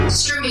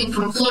Streaming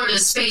from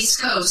Florida's Space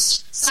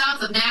Coast,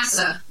 south of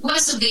NASA,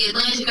 west of the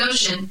Atlantic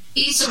Ocean,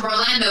 east of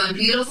Orlando and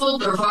beautiful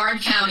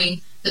Brevard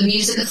County, the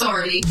Music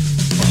Authority.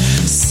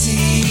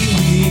 See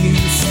me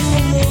for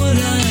what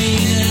I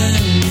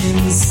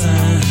am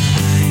inside.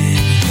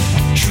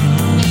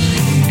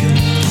 Trying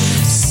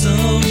so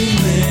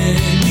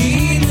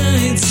many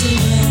nights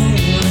alone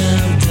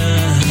I've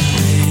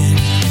died.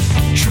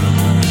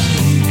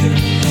 Trying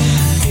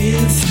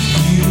if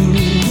you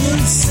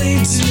would say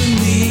to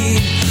me,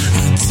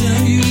 I'll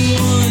tell you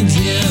what,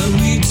 yeah,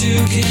 we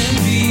two can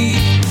be.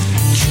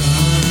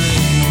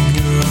 Trying,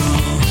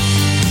 girl.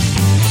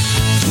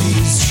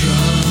 Please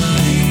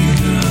try,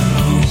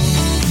 girl.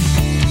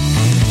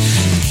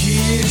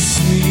 Kiss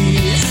me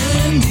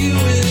and you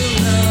will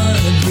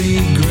not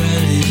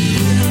regret it.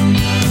 Will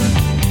not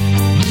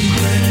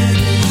regret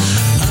it.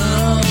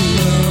 Our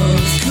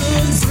love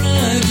could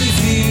thrive if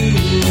you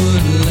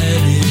would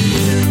let it.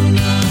 Will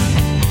not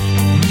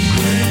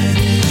regret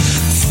it.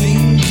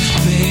 Think,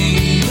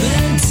 babe,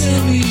 and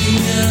tell me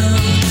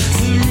now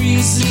the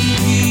reason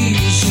we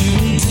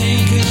shouldn't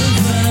take a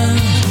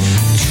vow.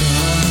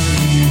 Try,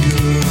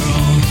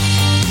 girl.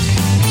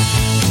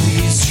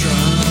 Please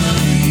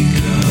try,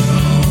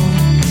 girl.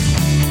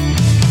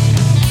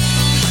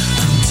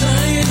 I'm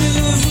tired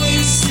of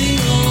wasting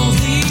all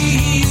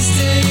these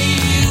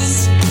days,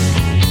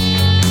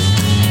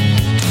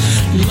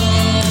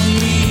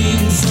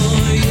 longing for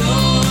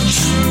your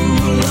true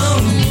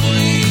love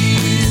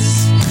ways.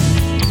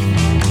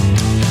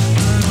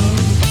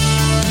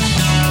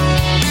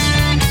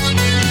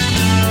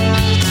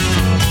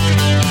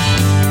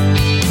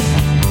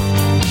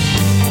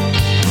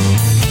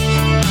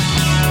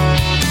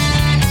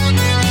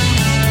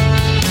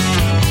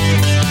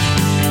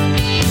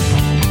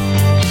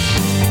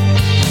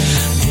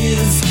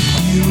 If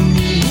you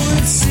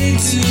would say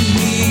to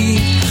me,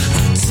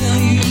 I'll tell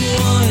you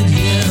what,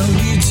 yeah,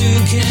 we two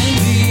can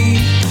be.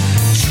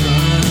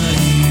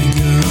 Try,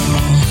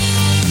 girl.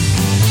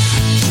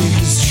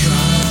 Please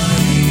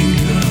try,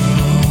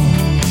 girl.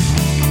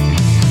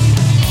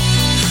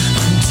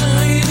 I'm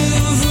tired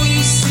of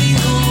wasting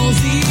all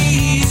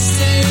these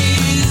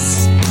days,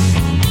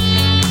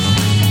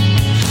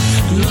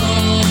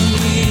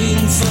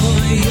 longing for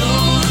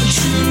your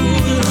true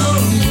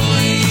love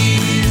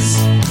ways.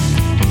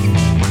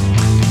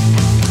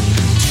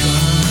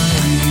 Try,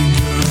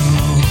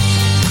 girl.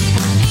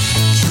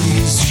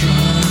 Please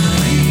try,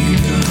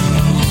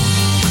 girl.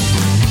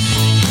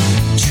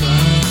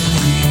 Try,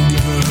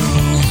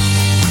 girl.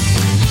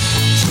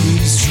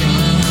 Please try,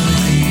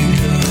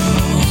 girl.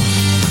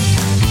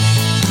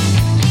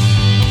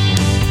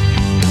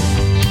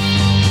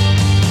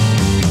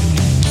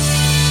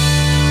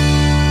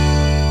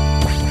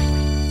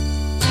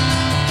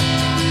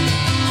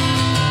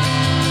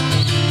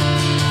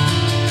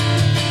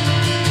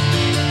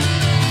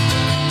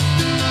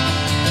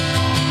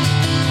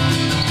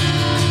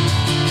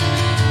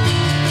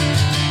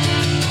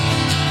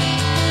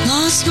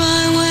 Lost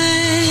my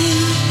way,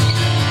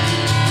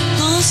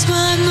 lost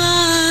my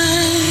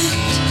mind.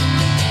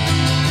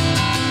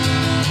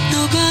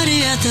 Nobody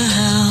at the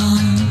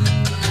helm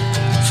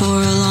for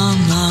a long,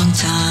 long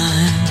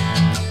time.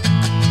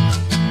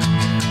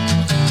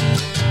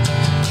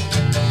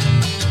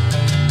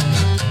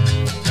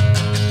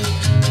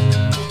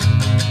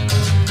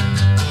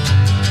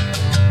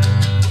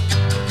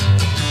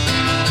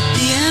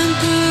 The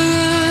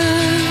Emperor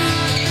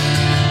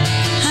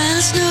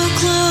has no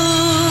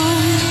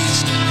clothes.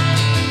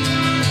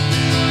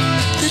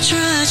 The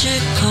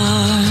tragic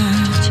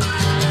part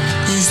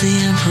is the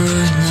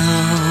Emperor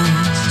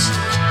knows.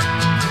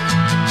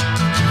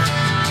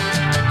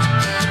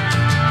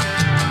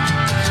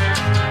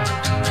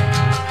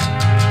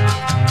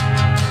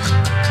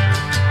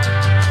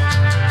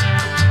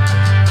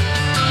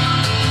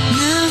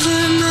 Never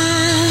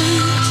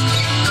meant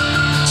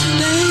to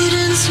bait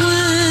and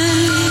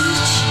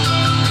switch.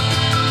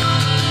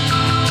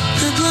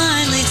 The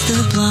blind leads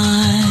the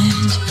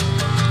blind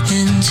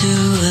into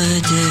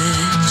a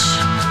ditch.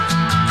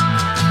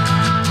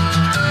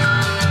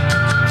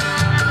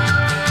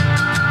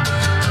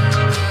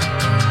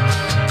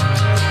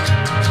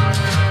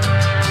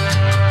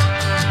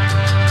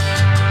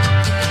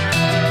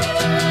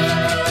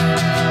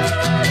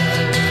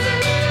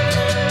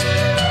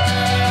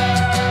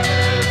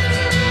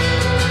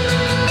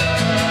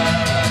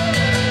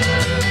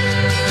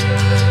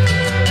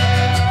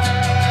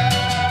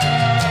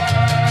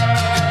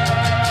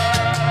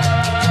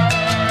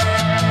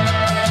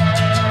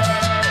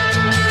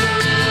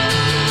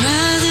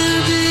 Rather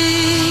be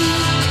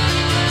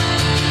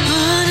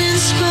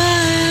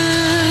uninspired.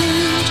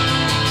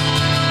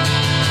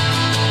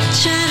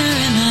 Chatter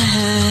in my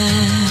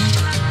head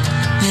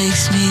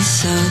makes me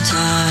so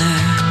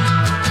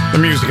tired. The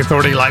Music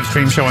Authority live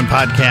stream show and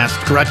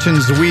podcast,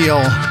 Gretchen's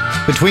Wheel,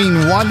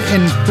 between 1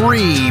 and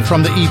 3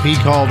 from the EP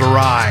called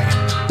Rye.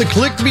 The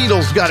Click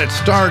Beatles got it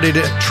started.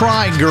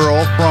 Try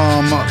Girl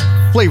from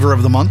Flavor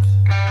of the Month,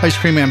 Ice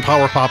Cream Man,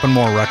 Power Pop, and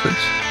more records.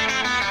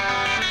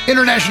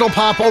 International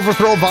Pop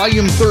Overthrow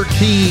Volume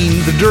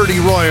 13, The Dirty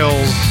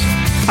Royals,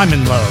 I'm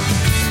in love.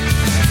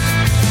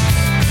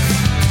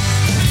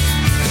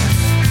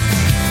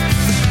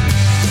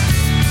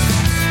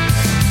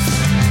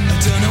 I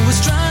don't know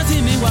what's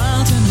driving me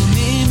wild and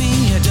near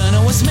me. I don't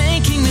know what's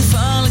making me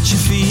fall at your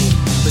feet.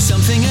 But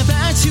something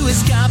about you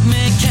has got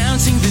me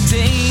counting the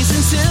days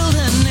until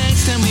the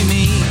next time we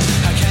meet.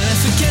 How can I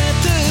forget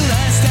the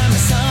last time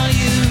I saw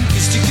you?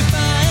 Kissed you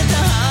goodbye at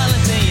the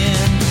Holiday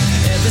Inn.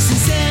 Ever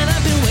since then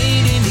I've been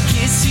waiting to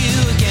kiss you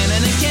again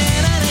and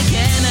again and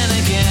again and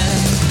again.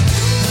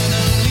 And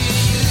only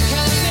you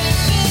can make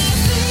me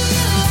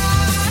feel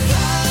like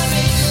I'm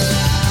in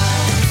love.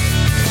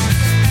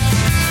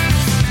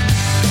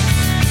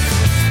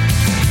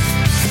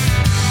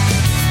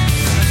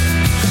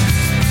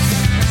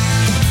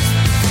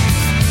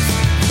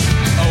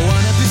 I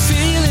wanna be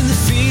feeling the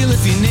feel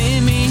if you're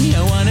near me.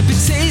 I wanna be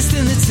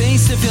tasting the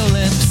taste of your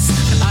lips.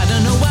 I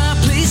don't know why,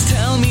 please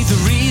tell me the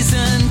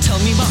reason. Tell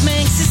me what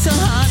makes it so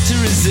hard to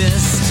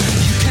resist.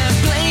 You can't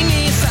blame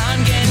me if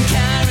I'm getting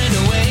carried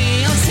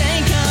away. I'll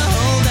take a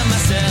hold of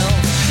myself.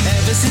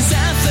 Ever since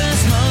that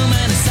first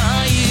moment I saw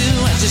you,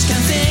 I just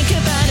can't think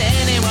about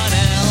anyone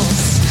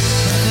else.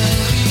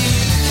 Only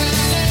you can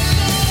make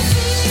me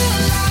feel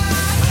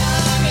like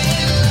I'm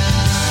in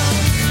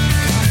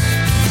love.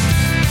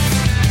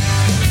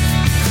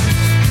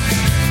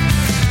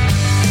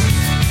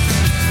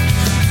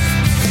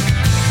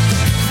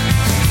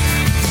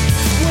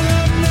 Well,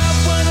 I'm not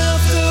one of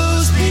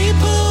those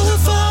people who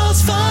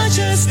falls for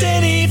just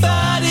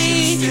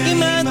anybody. You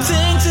might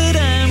think that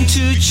I'm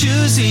too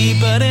choosy,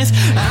 but if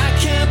I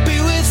can't be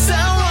with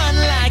someone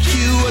like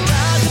you, I'd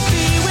rather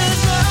be with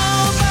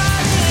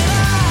nobody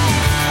at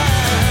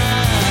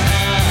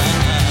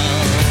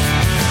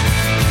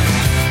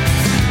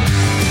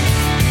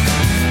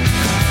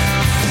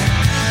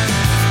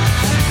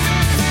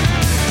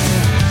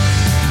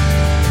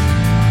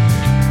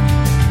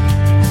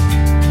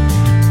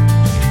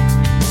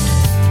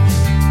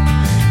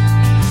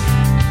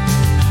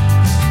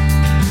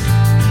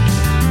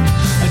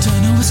I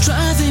don't know what's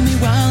driving me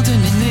wild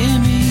and you're near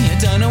me. I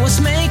don't know what's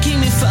making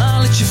me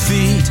fall at your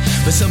feet.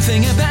 But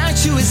something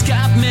about you has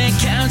got me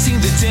counting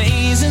the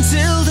days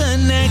until the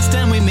next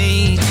time we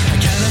meet. I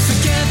cannot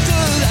forget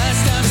the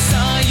last time I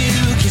saw you.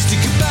 Kissed you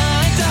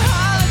goodbye at the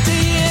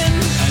Holiday Inn.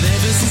 And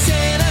ever since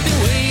then I've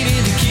been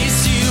waiting to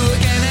kiss you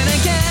again and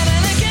again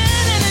and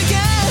again and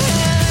again.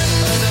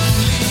 But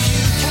only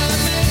you can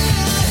make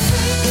me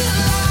feel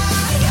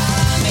like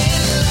I'm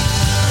in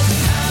love.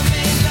 I'm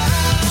in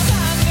love,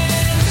 I'm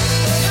in.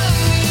 But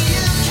only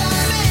you can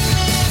make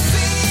me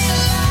feel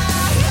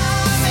like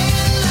I'm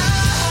in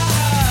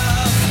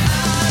love.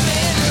 I'm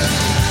in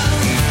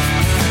love.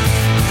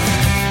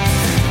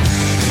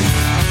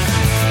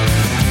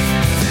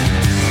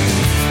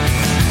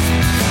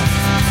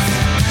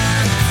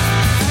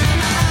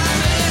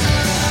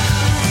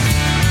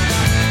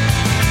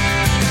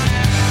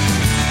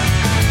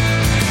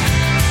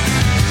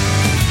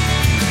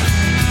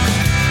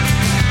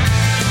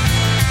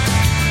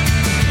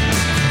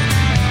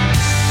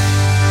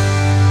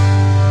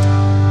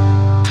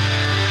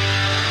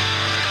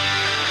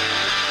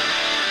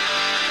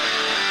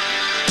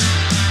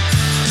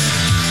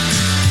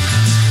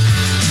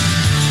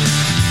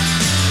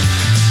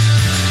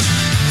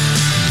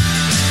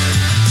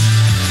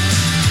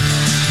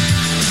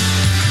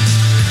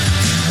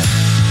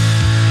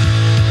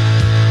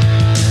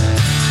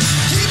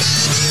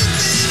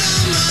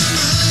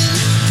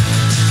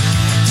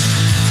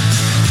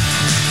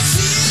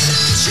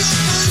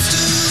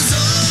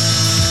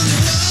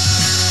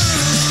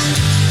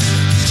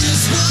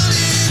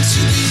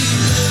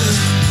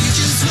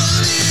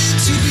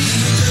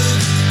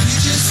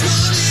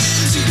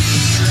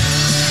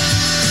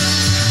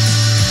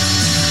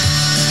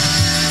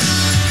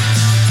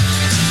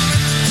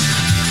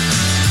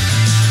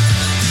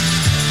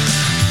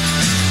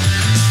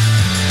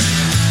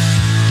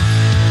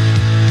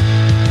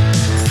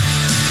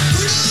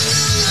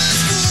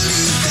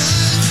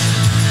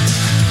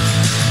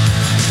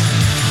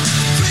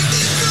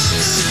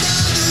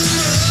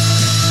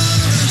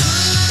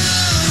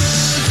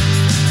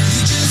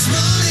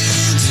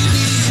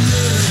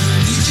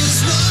 You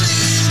just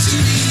wanted to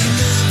be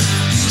loved.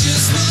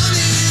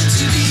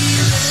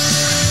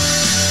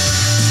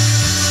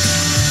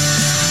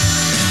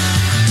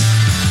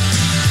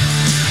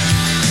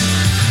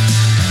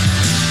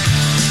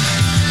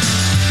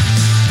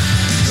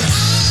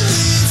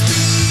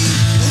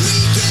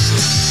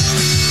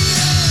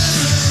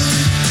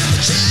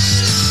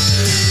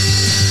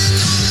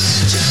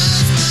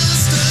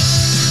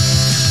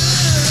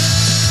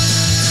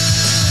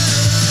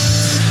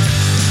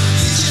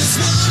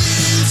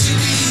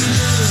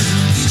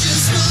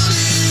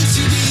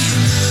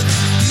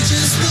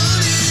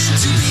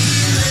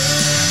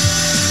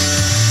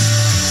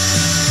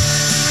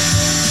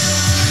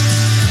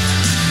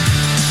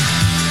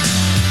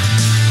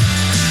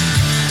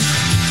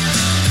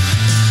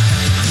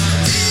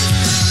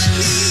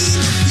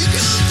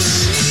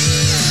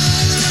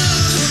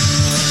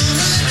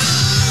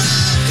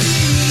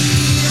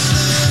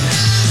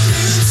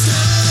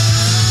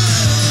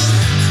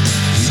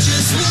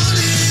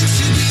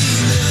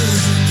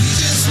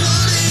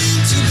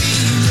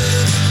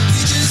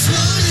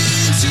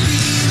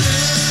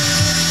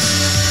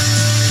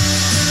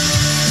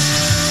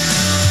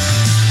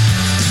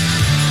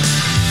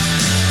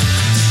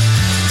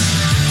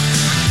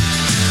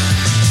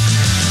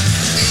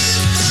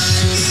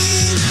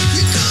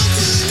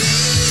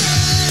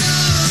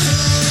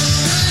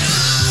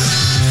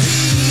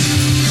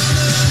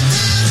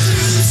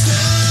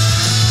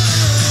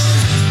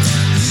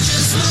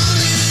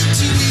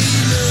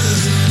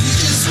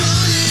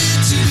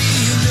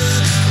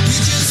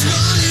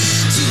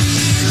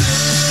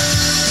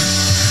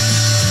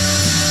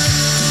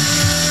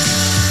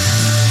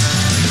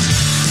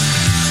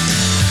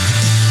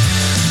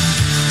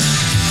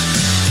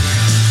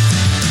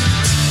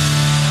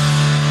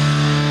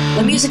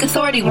 The Music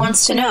Authority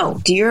wants to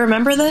know, do you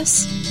remember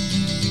this?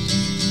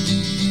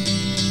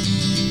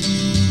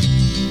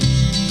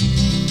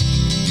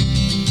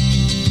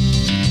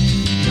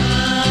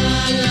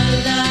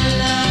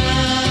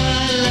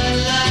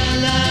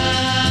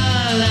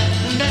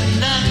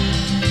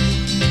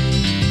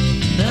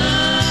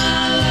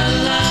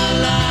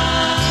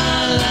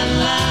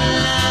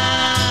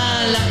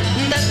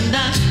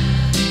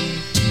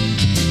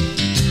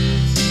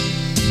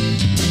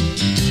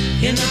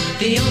 You're not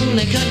the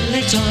only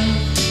cuddly toy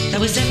that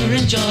was ever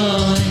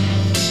enjoyed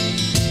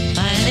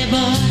by any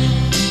boy.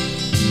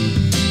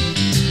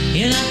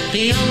 You're not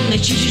the only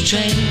choo-choo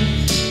train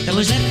that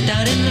was left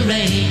out in the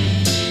rain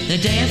the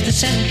day after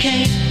Santa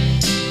came.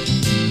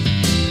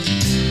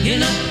 You're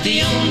not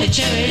the only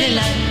charity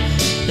light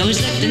that was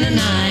left in the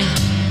night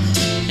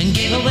and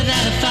gave up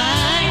without a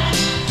fight.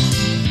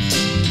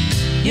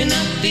 You're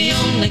not the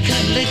only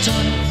cuddly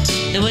toy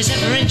that was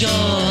ever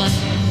enjoyed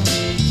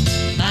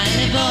by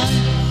any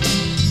boy.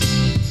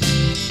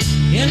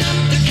 You're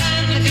not the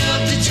kind of girl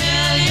to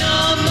tell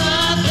your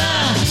mother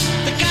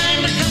the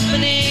kind of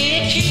company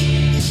you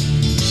keep.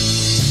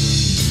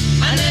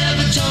 I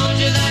never told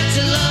you that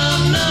to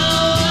love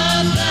no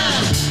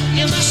other.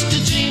 You must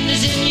have dreamed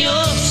it in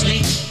your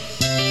sleep.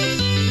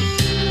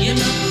 You're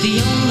not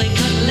the only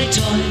cuddly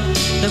toy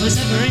that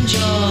was ever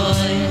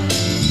enjoyed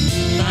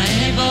by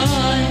any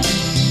boy.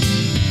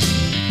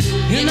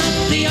 You're not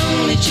the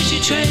only choo-choo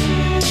train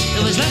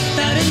that was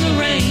left out in the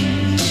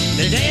rain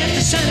the day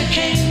after Santa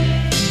came.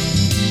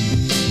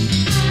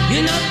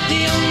 You're not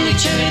the only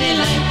charity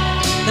light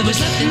that was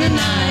left in the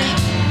night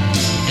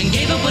and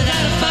gave up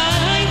without a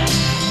fight.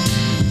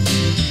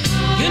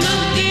 You're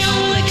not the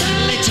only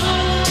cuddly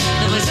toy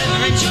that was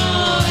ever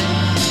enjoyed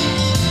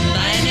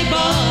by any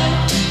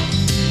boy.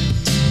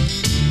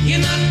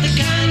 You're not the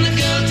kind of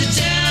girl to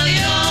tell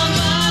your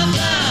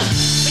mother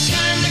the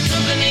kind of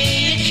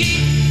company you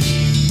keep.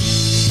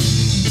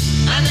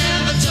 I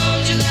never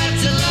told you that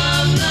to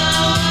love no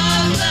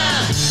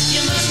other.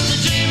 You must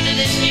have dreamed it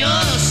in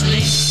your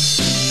sleep.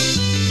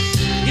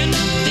 You're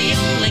not the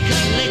only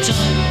cuddly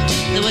toy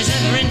that was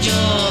ever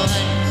enjoyed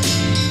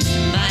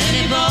by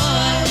any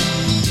boy.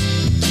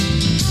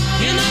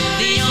 You're not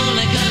the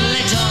only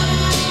cuddly toy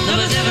that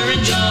was ever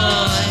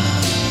enjoyed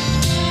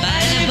by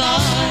any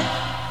boy.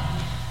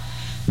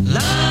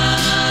 La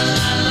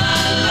la la la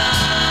la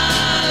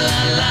la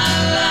la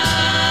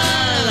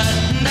la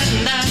da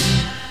da.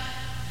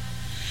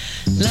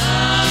 La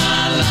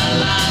la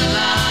la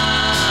la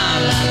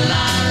la la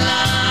la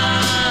la da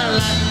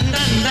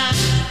da.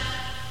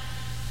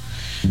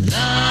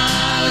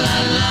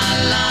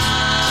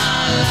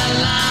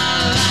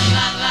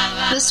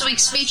 This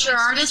week's feature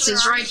artist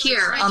is right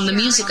here on the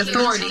Music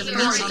Authority.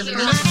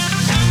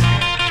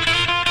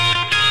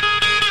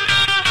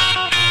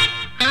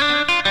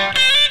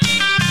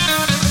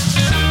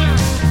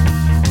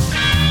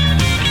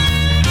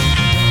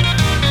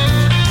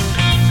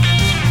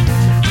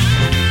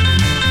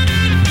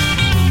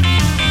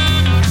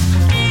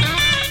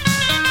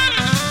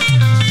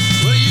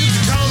 Well, you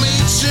can call me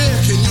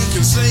chick and you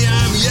can say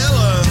I'm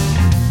yellow,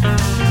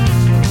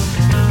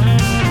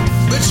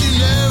 but you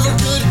never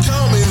could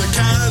call me the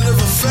kind of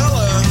a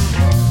fella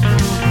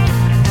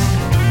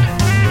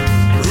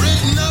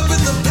written up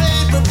in the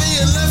paper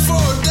being left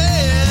for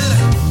dead.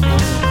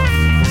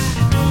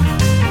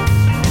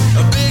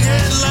 A big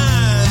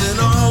headline and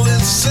all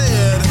it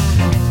said.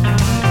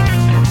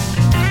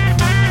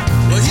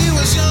 Well, he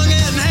was young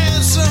and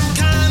handsome,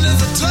 kind of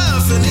a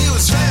tough, and he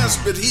was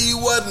fast, but he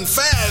wasn't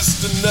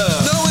fast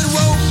enough. No, it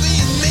won't be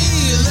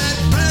me in that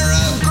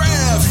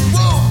paragraph.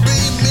 Won't be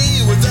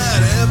me with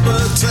that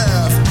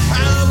epitaph.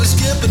 I'll be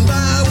skipping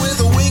by with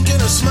a wink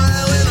and a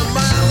smile and a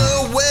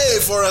mile away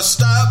for a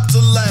stop to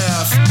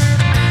laugh.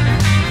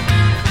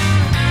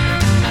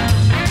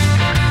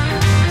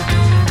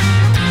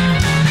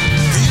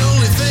 The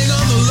only thing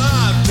on the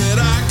lot that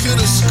I could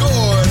have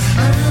scored,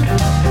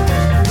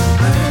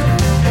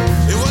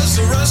 it was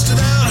the rusted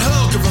out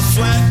hulk of a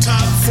flat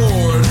top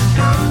Ford.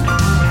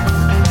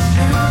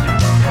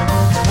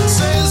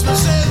 Salesman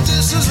said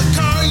this is a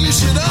car you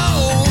should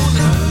own.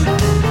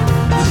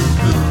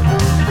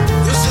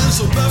 The sense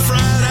will buff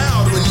right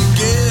out when you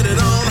get it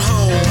on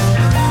home.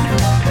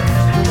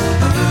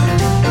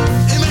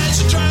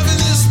 Imagine driving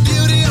this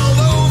beauty all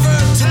over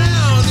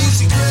town.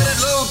 Easy credit,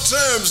 low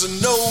terms, and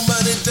no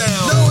money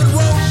down. No, it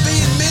won't be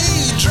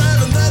me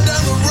driving that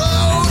down the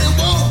road. It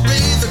won't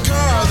be the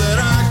car that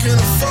I can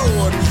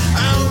afford.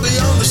 I'll be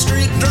on the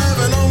street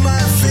driving on my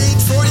feet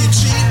before you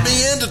cheat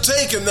me into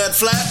taking that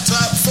flat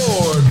top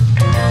Ford.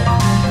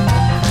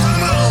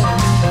 Come on!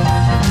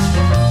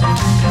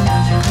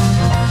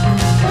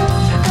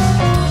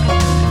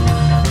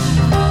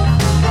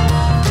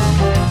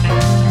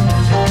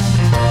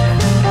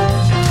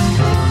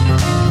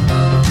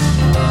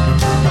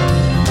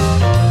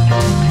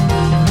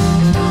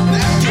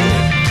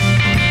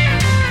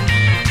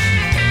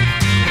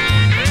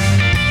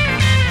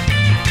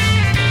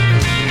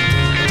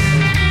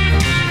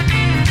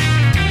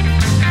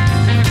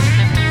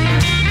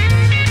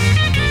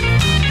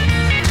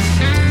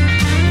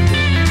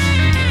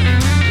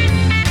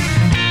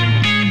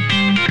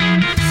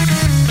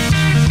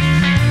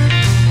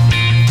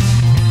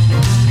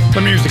 The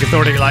Music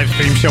Authority live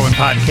stream show and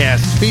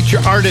podcast. Feature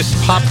artist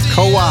Pop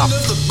Co-op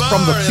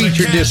from the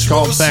feature disc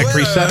called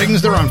Factory Settings.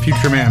 They're on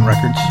Future Man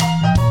Records.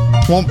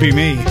 Won't Be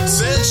Me.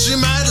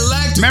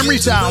 Memory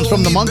Sounds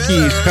from the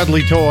Monkees,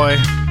 Cuddly Toy.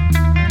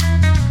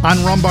 On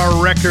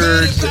Rumbar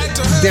Records,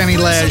 Danny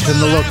Lash and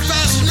the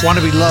Looks, Wanna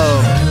Be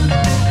Loved.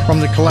 From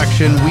the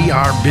collection, We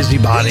Are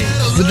Busybodies.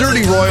 The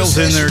Dirty Royals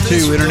in there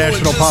too.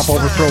 International Pop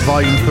Overthrow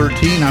Volume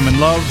 13, I'm in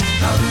Love.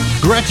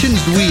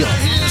 Gretchen's Wheel,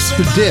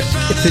 the disc.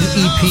 It's an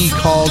EP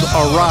called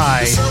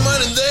Awry,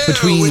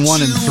 between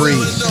 1 and 3.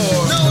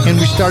 And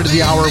we started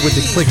the hour with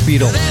the Click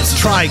Beatles,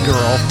 Try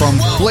Girl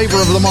from Flavor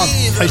of the Month,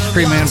 Ice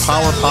Cream Man,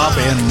 Power Pop,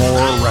 and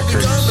more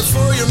records.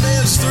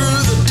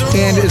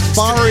 And as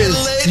far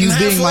as you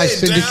being my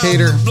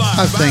syndicator,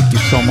 I thank you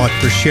so much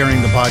for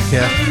sharing the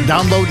podcast.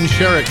 Download and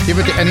share it. Give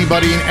it to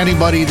anybody and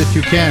anybody that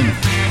you can.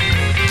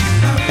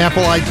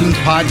 Apple iTunes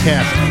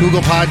Podcast,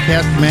 Google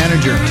Podcast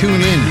Manager,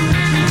 TuneIn,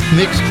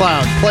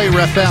 Mixcloud, Player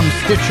FM,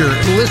 Stitcher,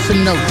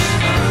 Listen Notes,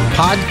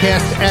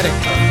 Podcast Addict,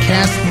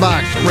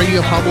 Castbox,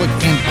 Radio Public,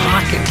 and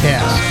Pocket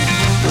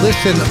Cast.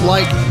 Listen,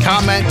 like,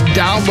 comment,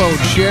 download,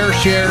 share,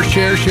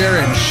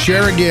 and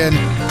share again.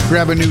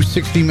 Grab a new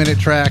 60-minute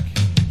track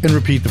and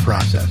repeat the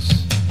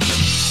process.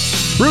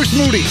 Bruce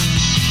Moody,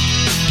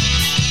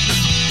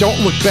 Don't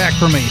Look Back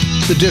for Me.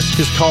 The disc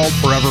is called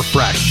Forever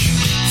Fresh.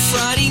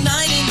 Friday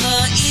night in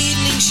the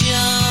evening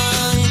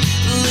shine,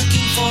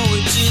 looking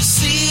forward to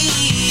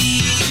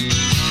see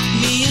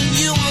me and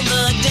you on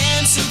the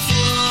dancing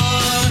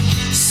floor.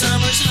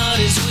 Summer's hot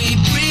as we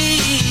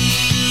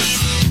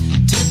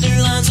breathe.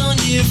 Tender lines on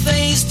your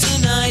face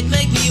tonight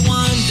make me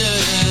wonder.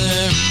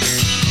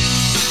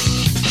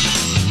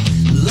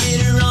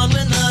 Later on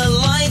when the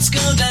lights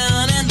go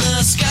down and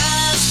the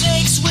sky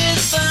shakes with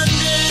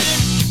thunder,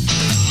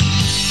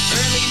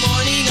 early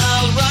morning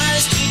I'll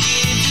rise to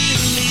give you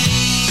me.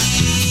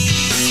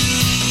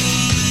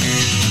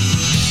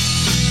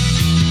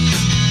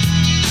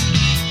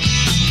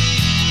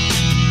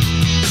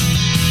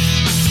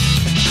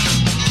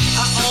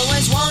 I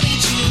always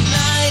wanted you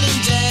night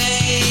and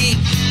day.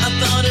 I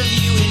thought of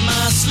you in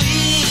my sleep.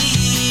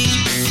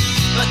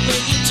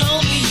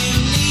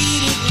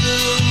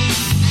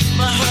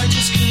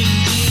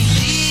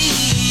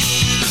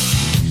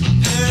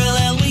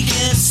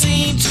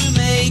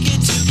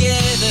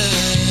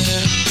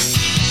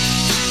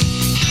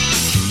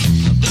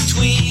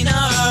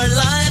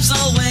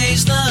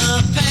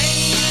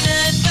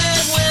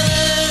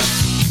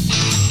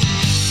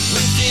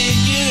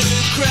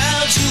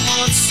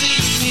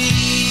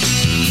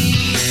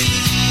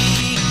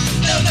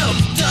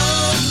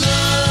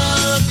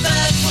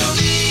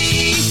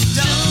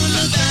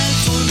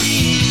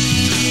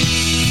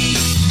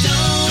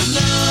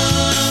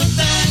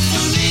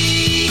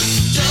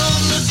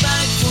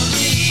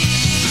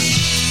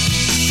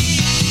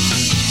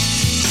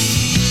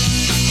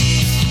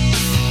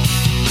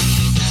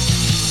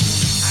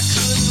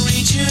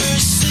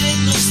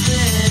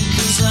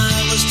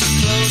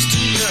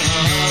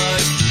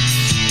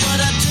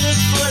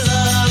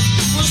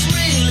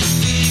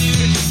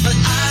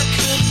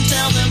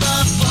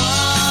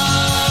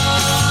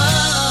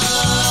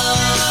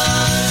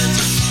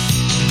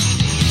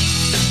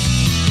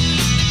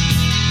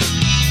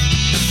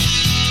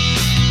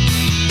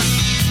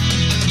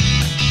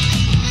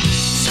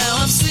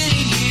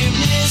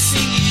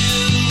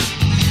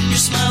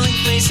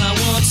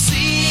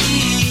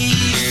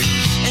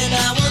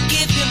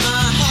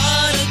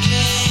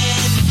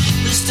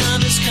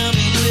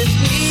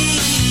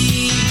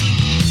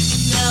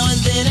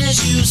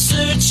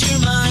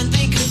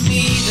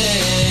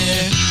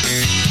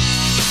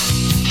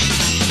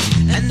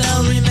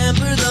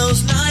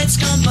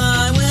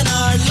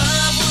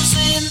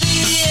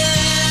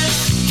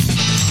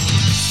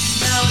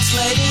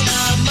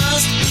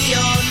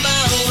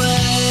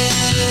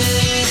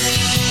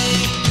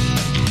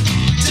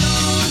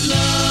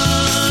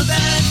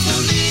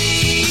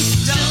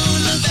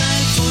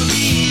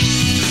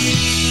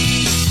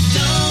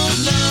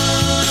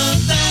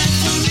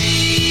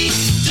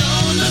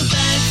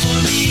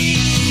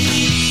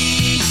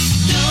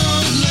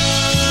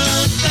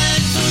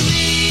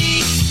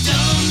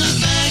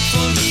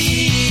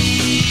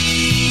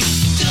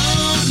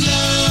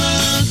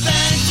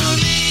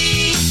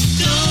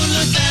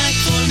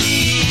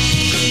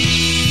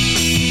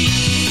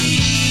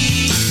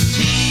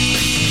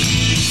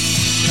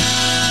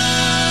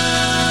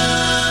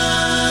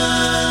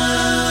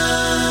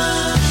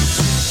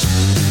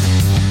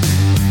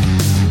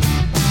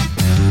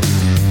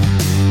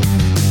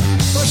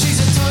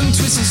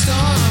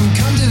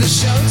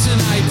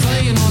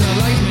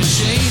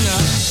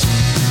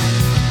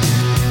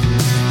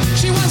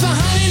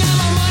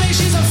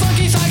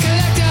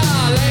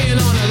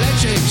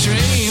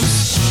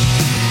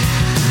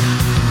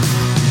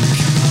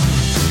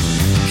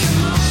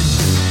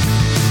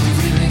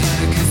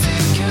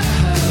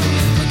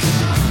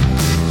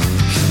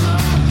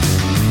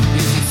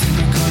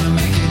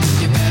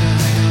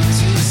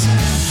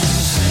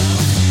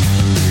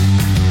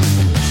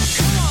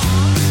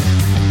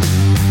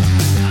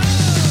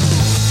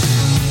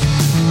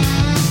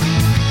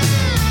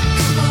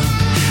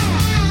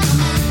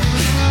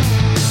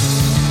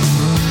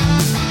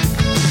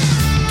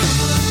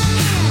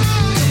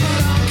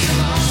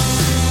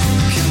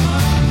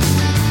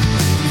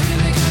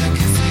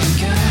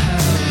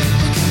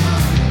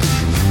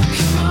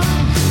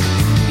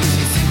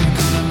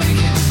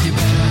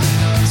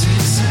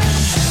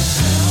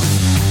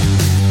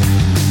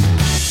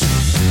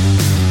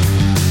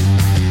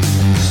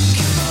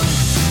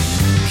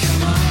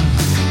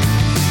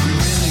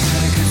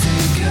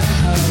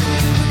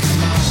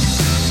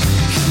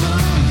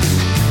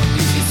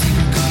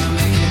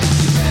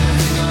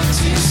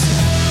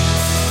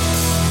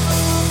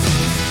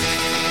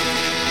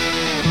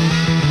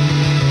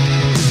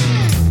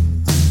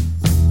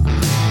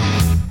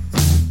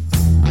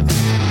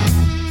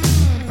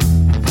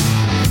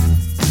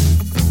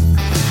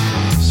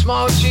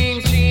 small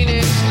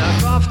genie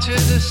snuck off to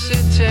the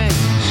city,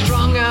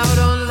 strung out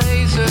on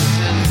lasers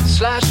and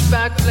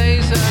slashback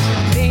blazers.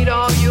 Ate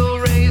all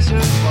your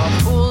razors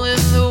while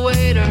pulling the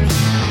waiters,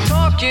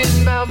 talking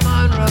about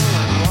Monroe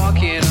and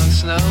walking on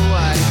Snow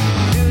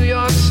White. New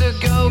York's a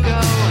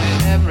go-go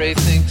and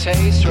everything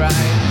tastes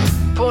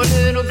right. Poor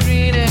little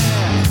greenie.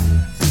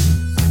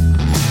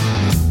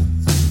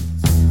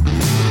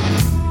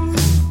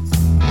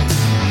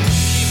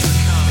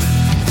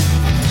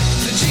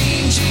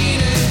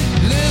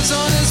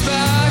 On his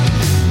back,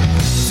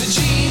 the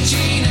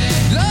genie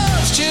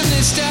loves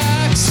chimney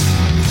stacks.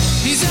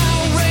 He's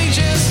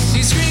outrageous,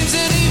 he screams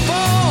and he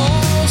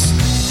balls.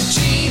 The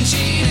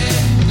genie,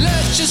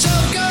 let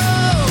yourself go.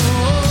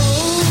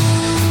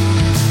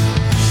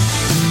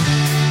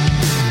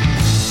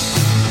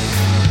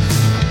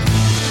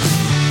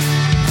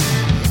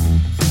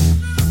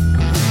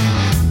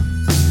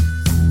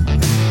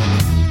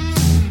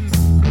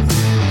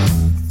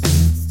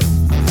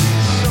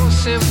 So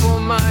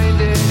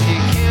simple-minded,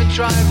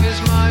 drive his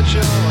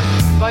macho,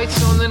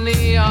 bites on the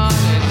neon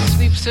and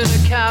sleeps in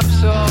a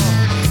capsule.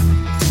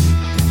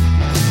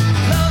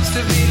 Loves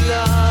to be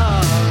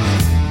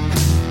loved,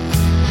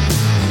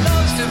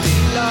 loves to be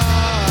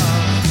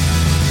loved.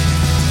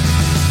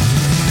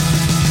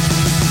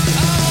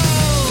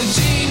 Oh, the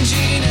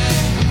genie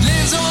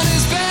lives on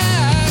his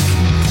back.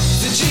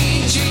 The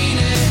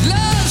genie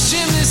loves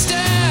chimney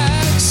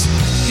stacks.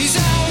 He's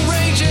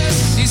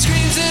outrageous, he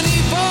screams and he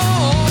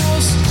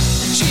balls.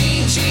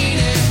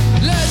 Genie,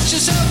 let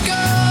yourself go.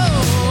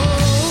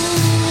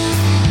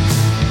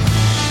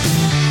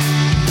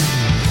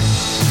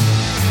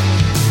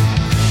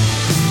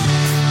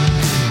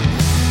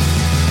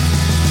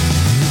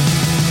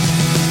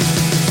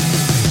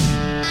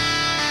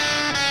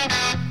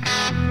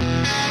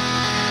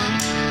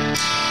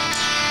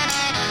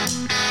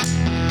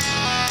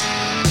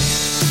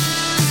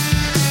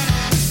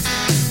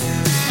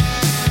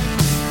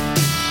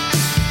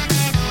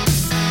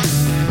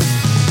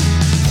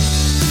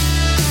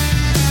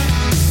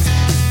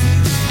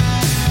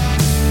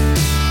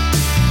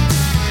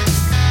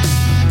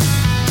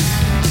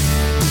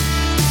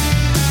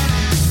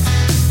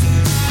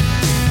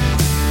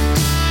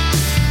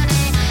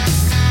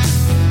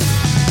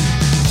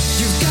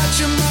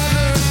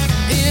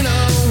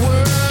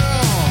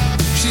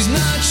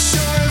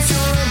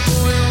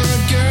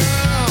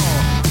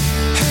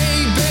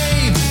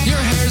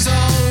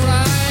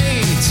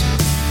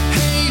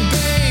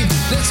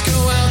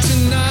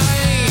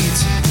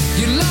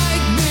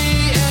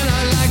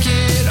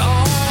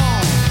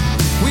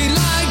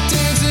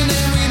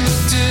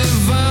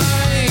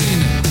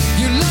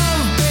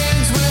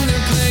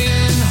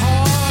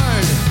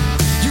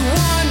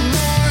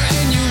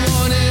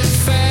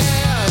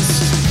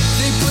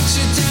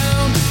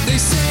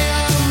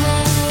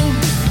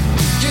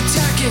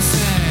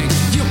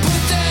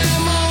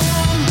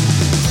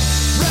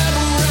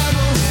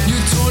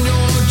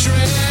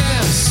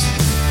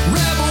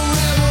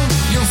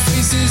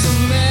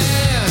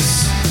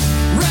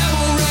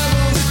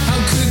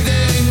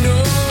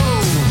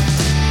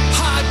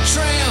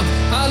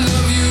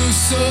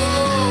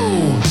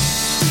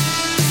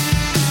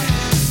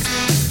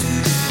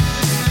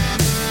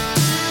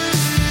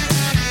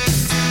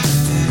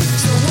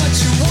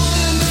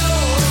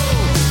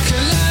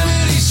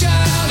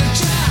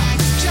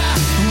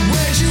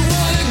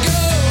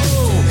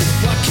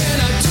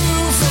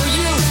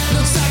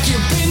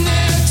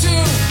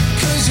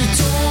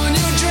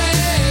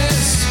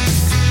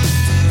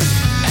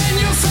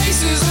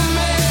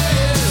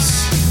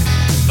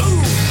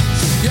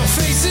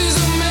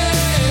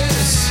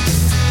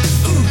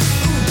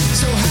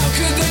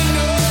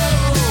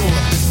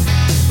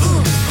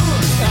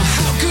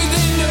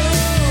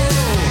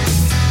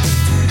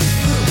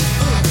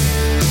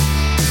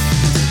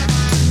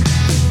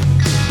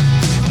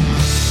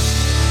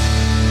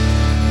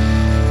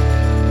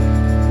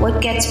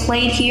 Gets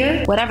played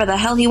here, whatever the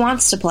hell he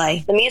wants to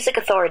play. The Music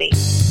Authority.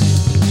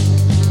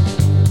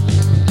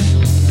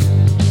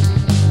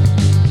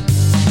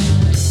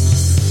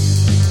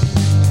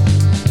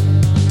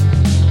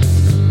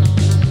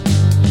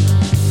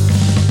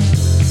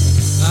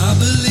 I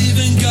believe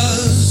in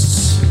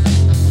ghosts,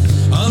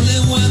 only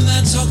when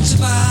they're talked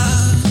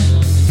about.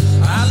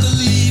 I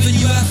believe in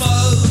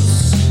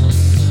UFOs,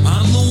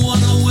 I'm the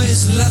one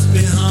always left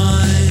behind.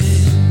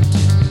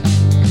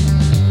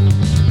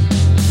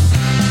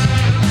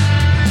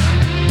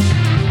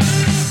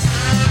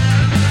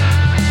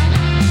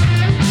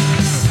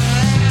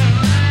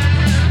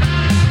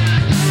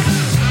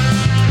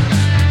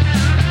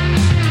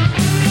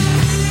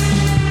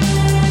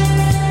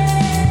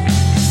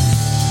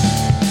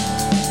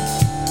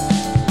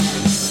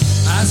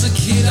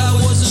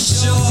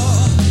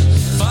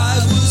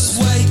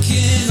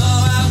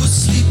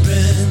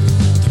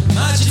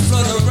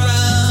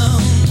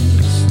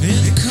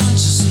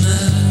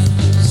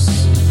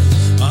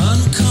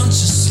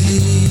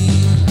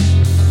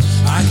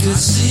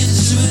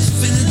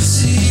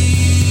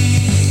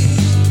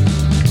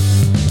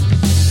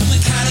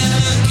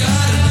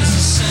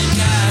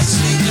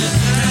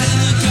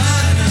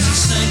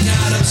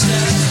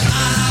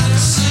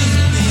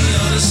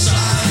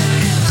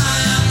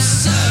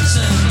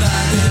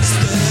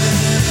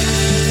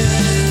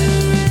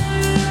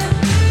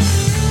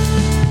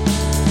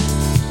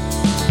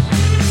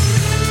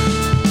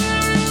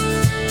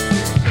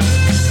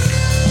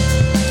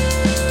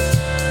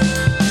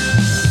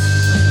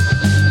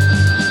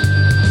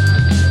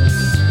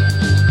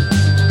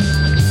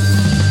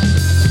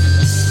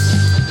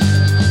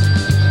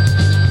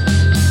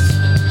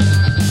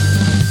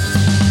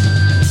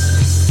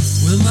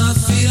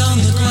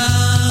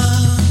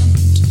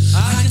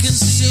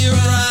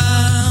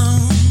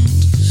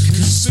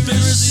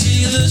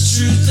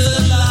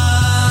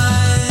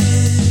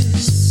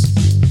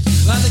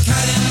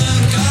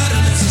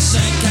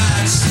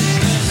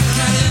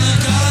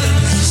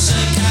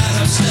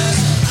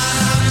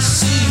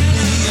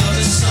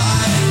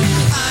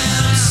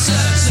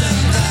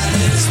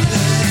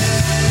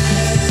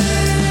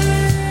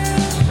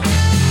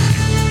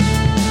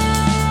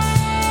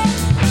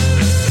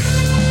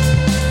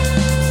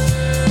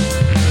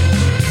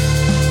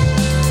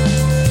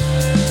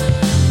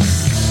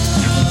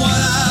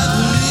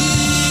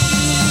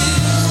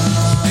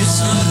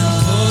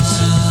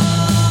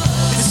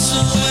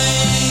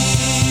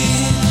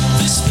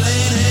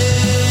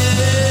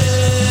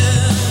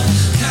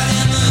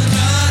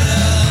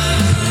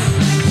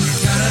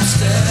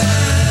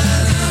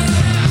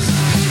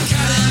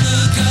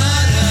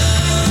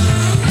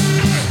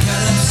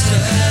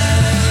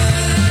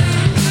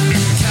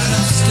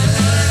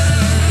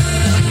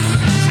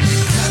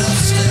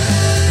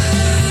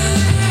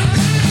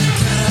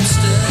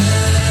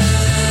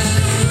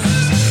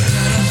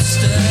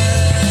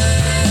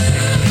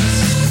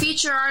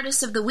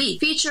 Artist of the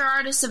Week. Feature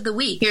Artist of the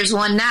Week. Here's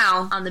one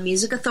now on the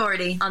Music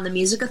Authority. On the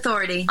Music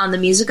Authority. On the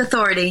Music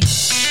Authority.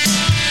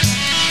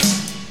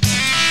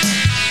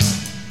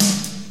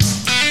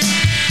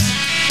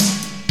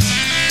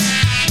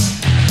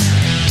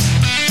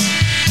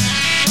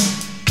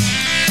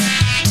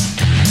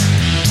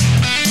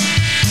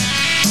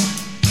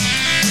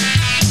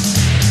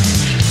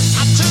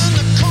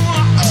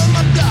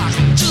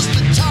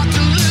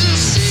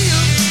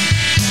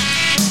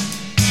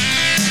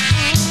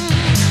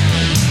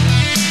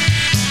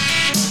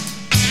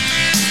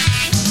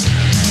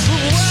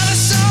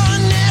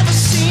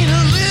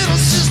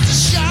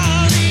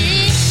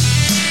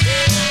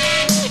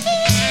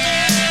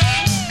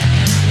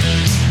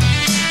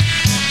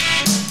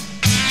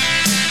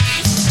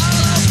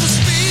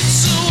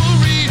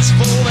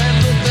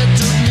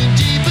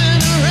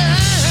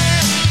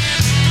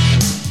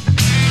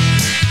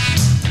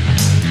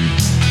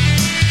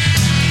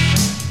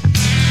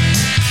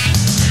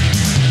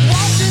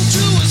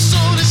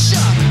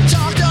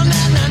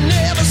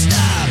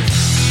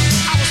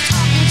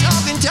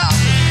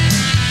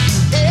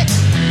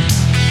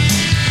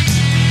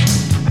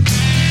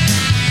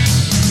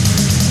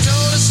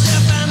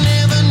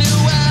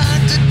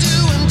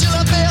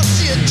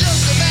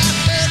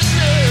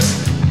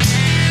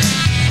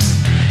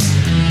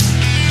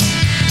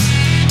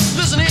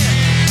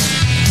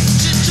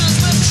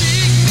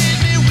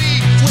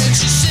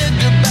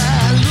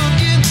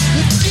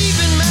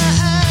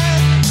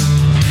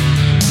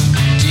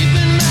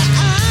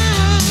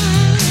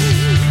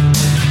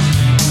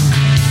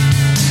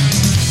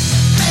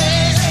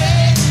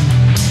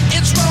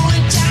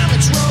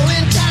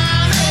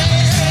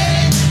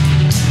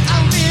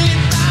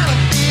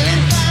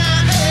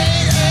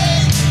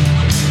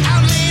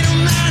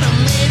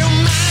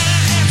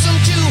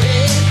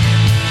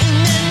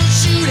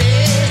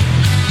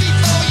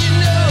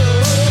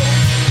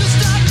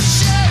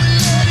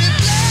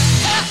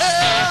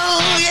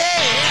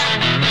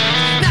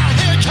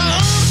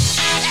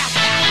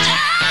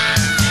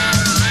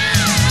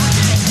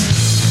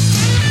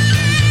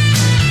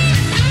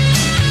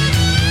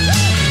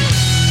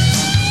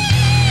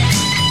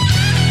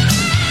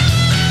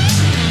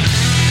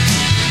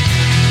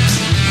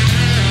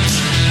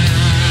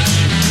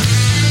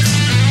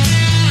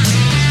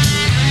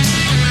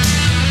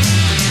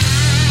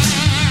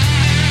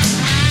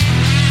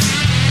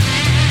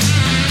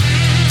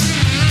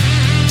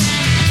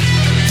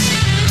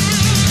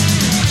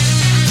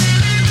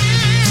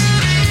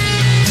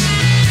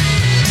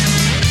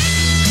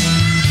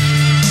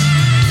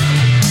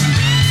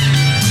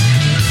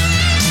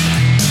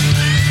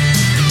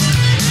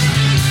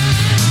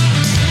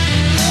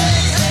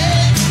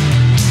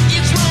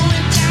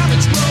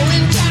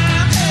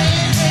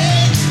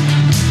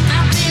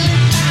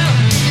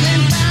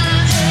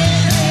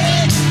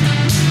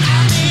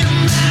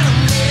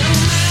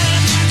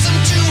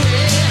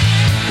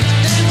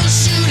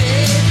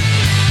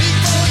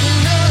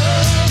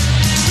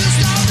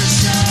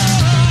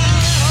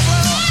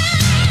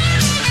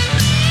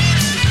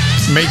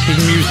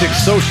 Making music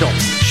social,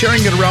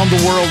 sharing it around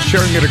the world,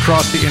 sharing it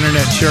across the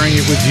internet, sharing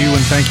it with you, and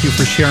thank you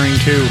for sharing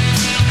too.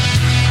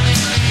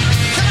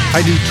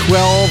 I do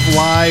 12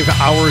 live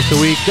hours a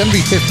week, gonna be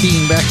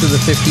 15, back to the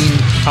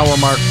 15-hour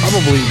mark,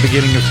 probably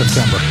beginning of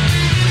September.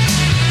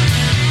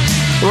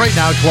 But right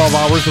now, 12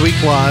 hours a week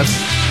live.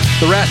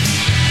 The rest,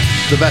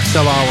 the best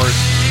of hours.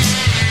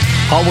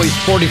 Always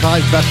 45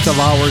 best of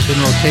hours in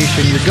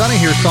rotation. You're gonna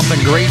hear something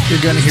great,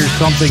 you're gonna hear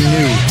something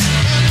new.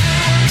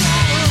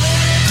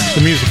 The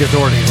Music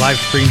Authority live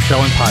stream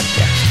show and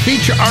podcast.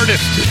 Feature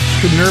artist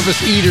to Nervous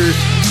Eaters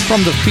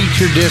from the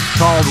feature disc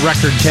called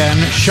Record 10,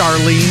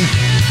 Charlene.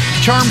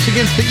 Charms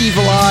Against the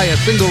Evil Eye, a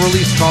single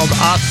release called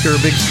Oscar,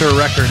 Big Sur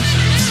Records.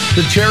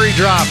 The Cherry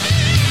Drops,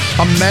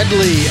 a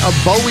medley, a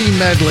Bowie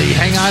medley.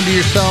 Hang On to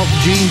Yourself,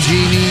 Gene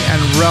Genie, and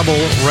Rebel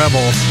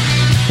Rebel.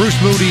 Bruce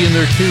Moody in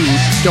there too.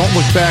 Don't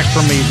Look Back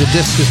for Me. The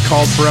disc is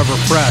called Forever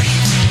Fresh.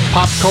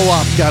 Pop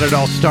Co-op got it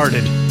all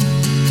started.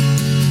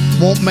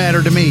 Won't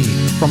Matter to Me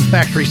from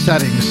Factory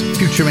Settings,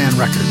 Future Man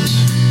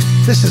Records.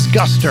 This is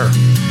Guster.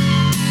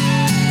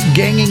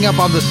 Ganging Up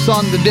on the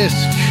Sun, the disc,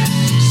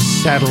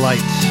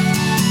 Satellites.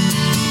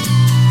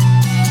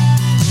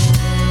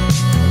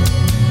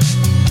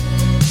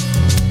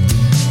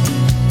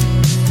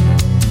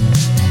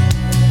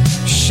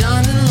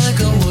 Shining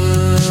like a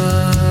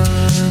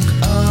work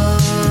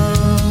of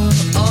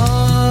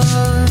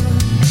art,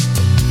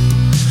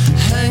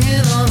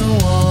 hanging on a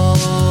wall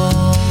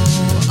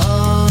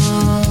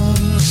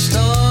of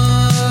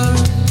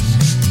stars.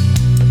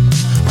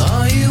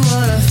 Are you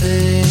what I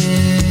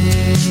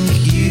think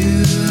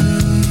you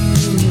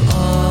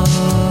are?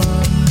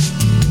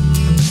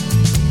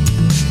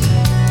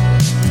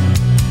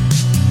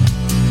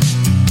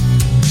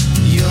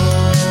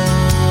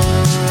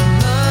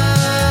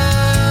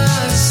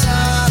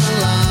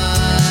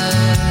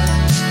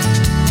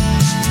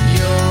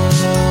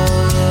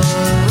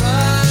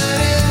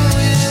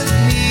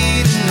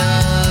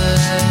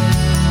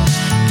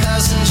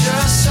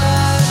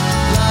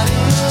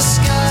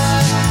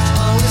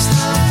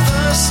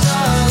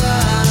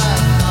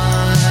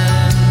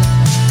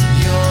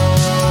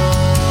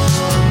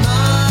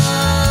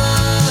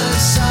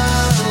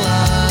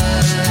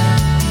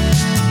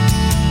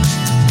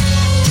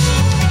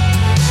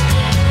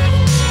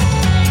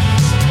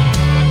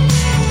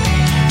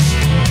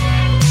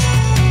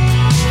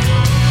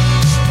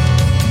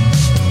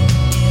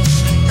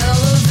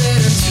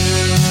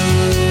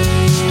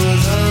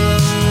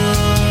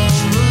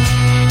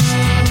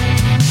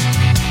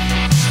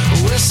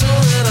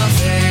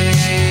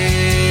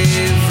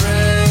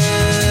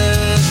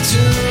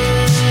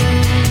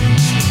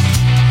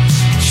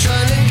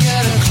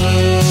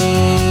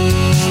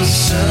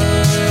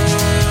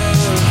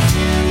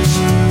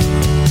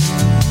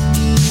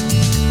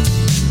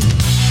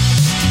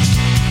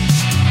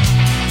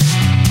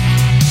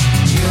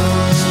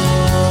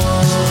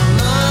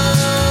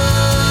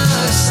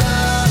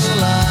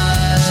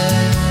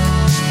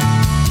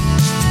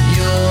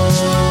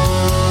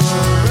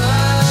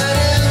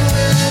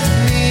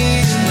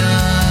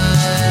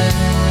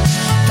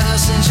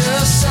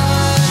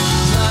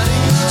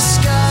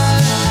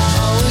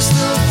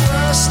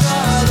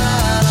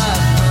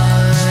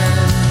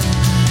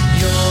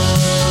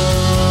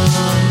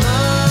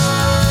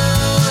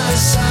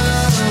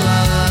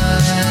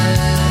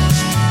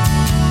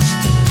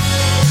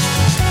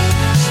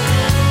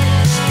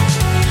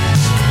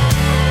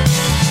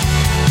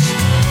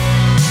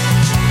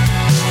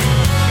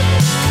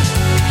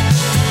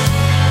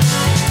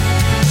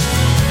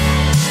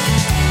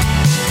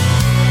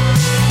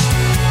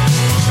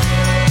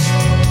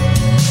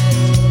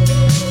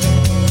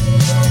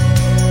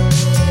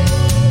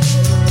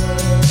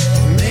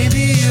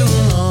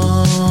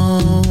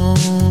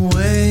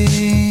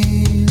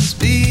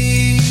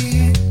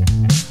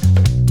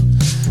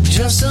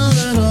 just a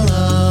little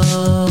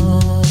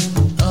out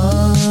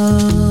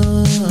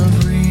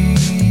of reach.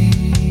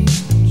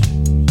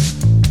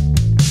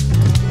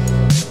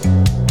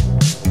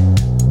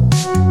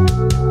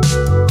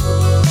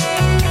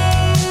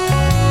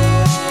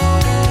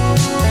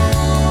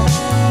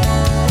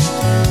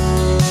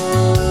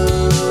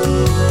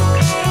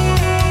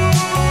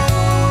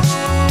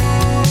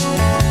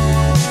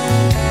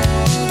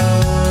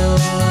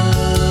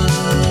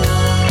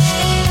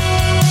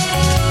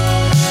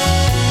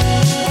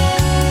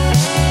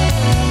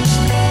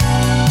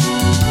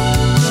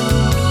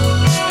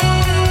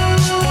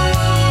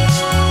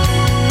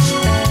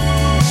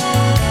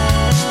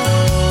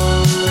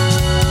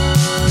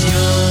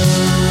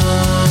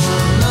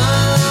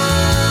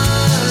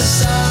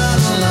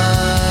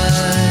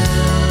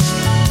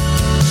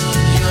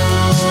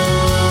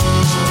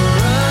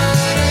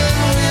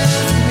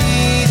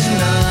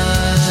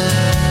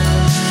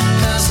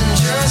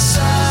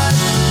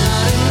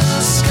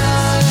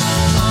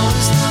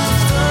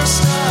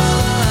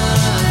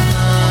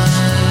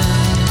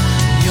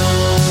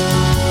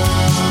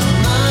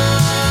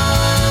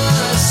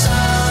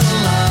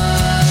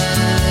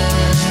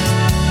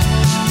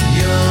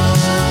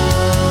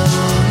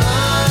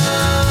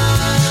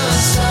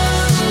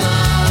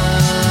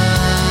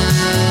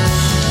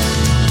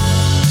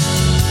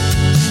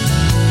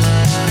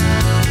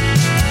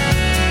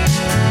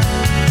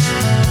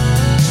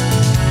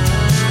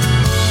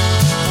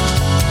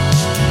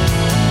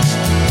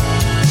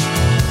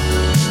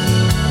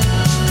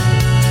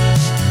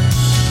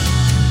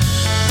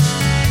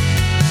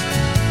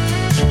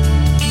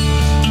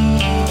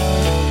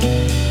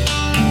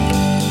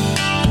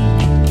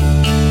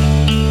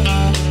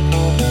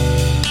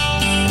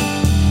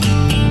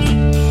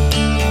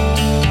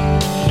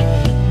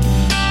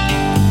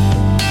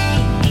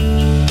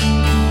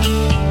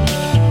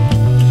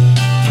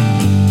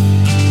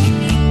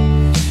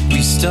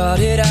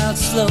 Started out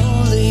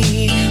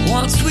slowly.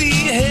 Once we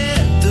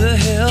hit the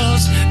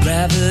hills,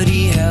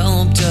 gravity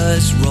helped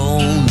us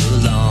roll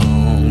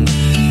along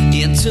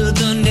into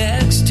the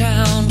next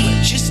town.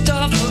 We're just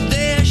off of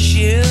their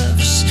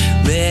shifts,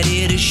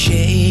 ready to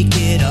shake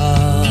it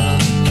off.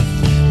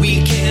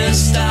 We can't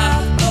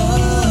stop,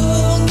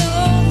 oh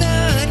no,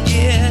 not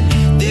yet.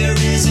 There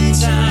isn't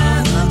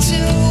time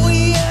until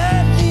we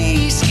at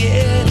least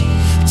get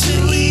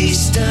to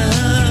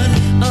Easton,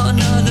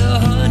 another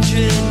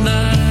 100 miles.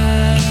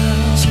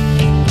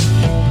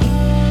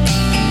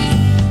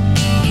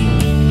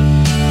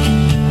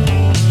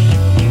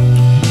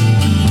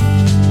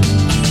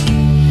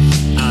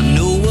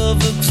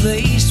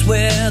 Place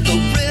where the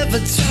river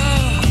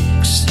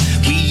talks.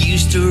 We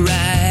used to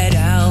ride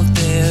out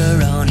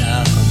there on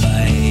our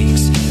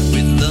bikes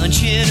with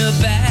lunch in a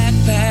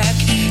backpack,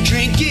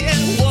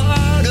 drinking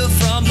water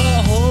from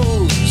a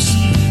hose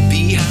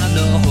behind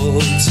the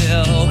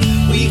hotel.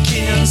 We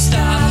can't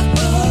stop,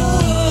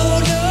 oh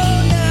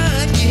no,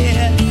 not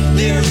yet.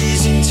 There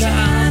isn't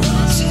time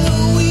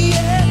until we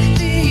at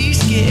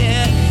least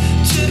get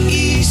to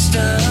Easton,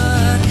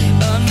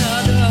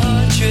 another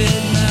 100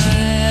 miles.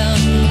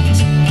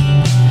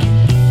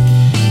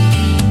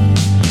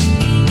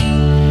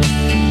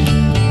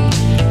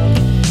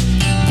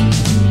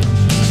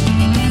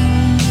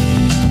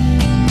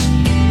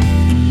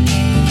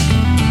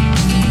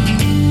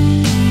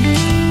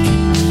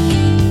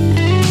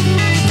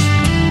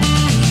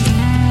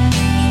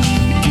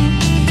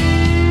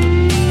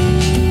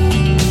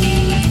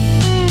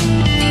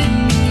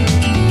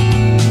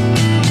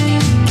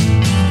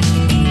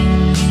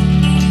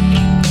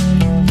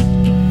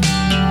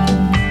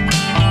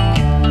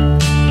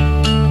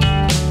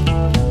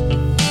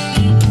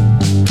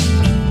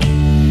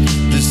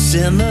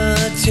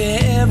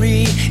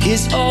 Cemetery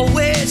is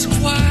always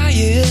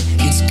quiet.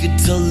 It's good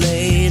to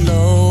lay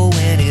low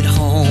when at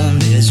home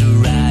there's a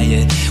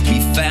riot. We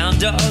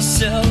found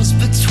ourselves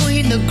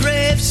between the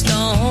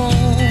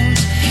gravestones,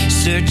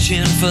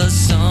 searching for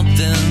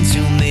something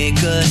to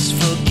make us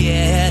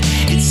forget.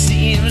 It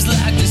seems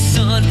like the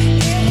sun,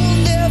 it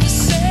will never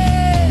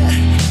set.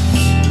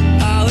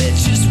 Oh, it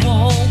just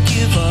won't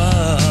give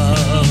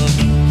up.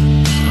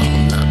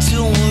 Oh, not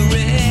till we're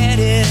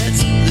ready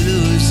to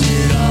lose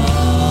it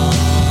all.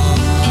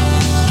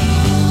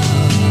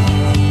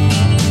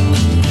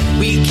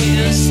 We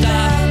can't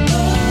stop,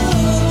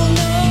 oh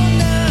no,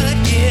 not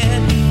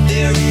yet.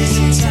 There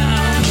isn't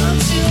time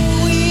until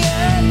we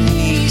at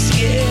least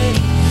get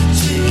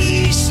to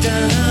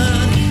Easton,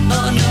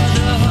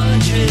 another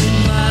 100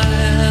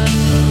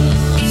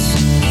 miles.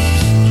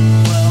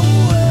 Whoa,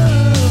 whoa.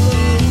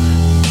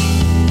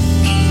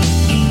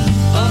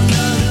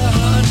 Another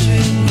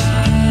 100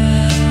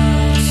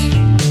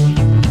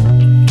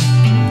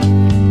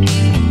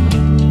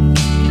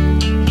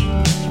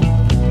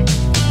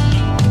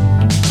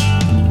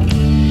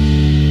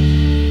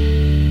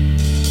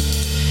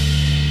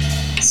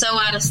 So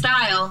out of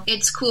style,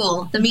 it's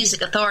cool. The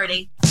Music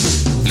Authority.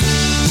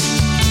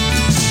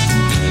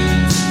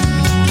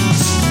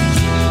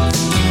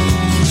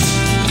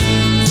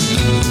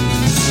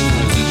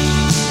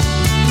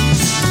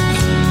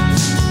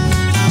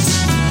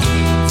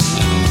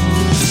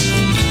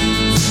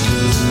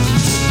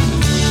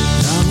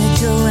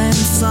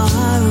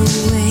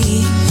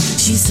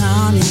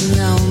 haunting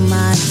all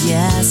my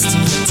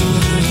yesterdays.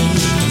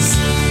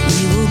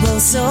 We were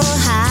both so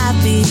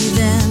happy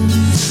then.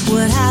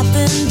 What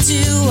happened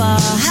to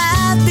our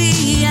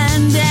happy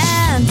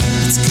ending?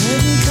 It's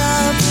curtain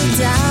covered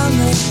down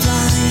the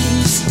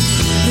blinds.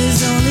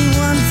 There's only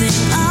one thing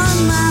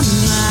on my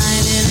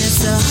mind, and it's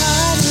the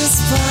hardest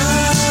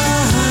part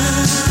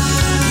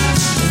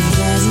of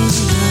letting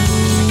go.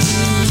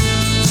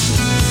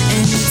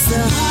 And it's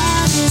the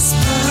hardest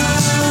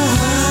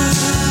part,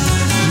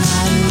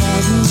 not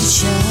letting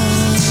show.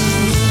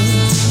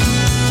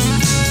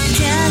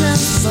 Can't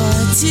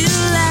afford to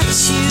let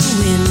you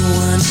in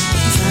one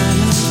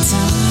final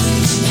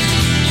time.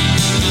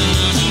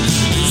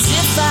 'Cause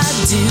if I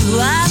do,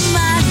 I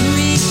might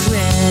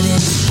regret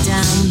it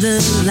down the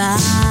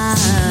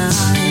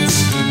line.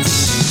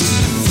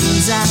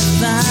 Things I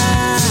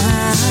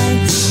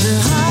find the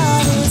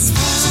hardest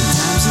part.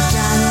 Sometimes you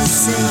gotta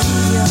say to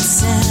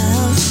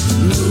yourself,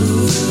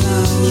 move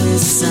on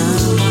with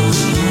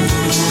someone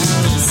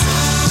else.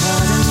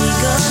 Part of me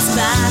goes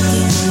back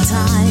in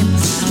time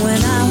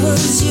when I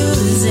was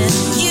yours and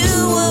you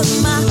were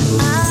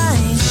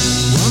mine.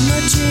 One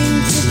more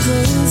drink to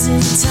close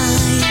in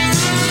time,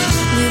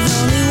 with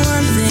only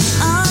one thing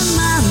on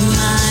my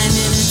mind,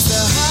 and it's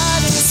the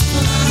hardest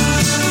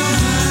part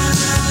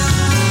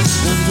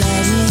of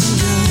letting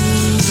go.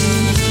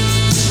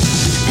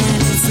 And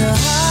it's the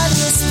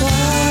hardest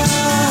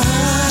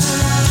part,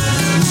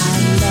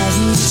 not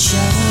letting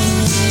show.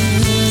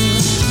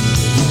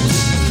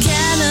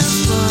 Can't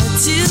afford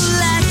to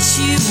let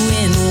you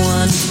in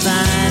one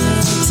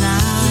final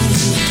time.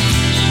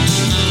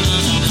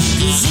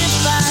 'Cause if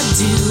I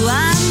do, I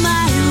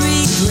might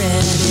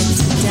regret it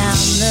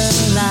down the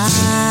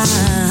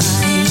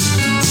line.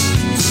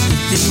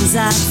 Things I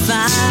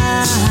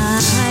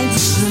find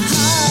the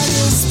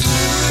hardest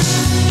part,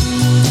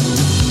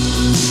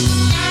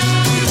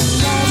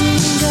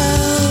 letting go.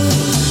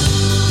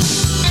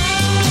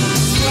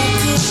 What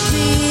could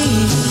be,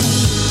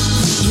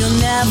 you'll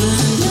never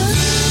know.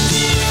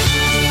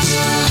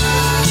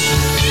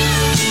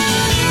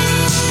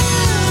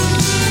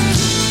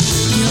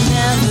 You'll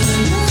never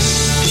know.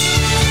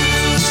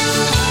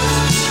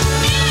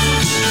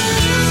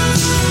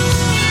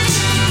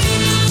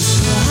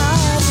 The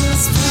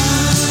hardest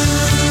part,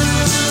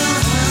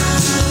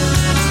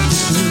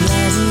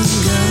 letting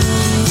go.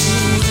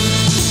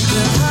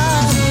 The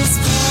hardest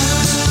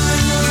part,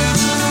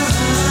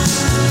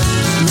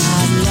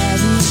 not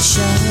letting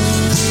show.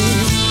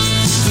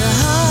 The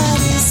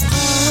hardest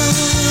part,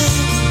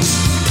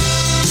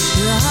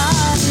 the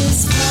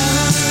hardest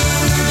part,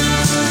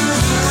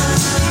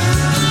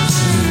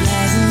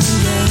 letting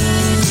go.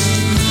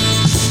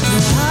 The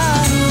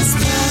hardest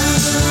part,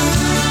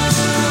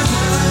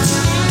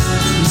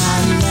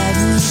 not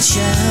letting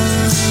show.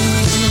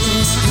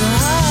 The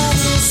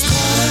hardest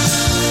part,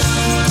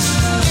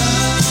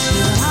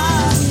 the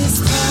hardest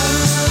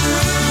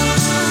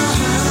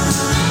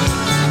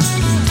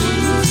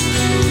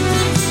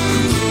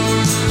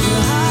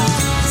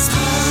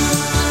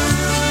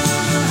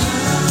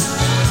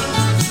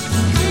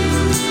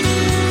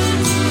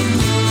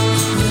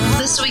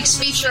This week's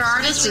feature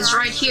artist is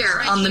right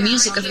here on the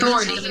Music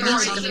Authority.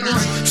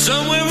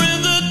 Somewhere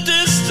in the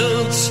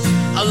distance,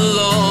 I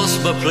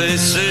lost my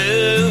place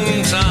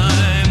in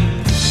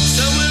time.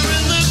 Somewhere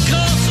in the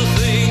course of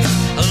things,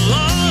 I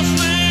lost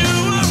where you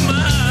were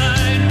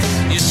mine.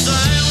 Your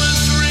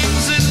silence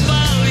rings in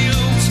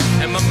volumes,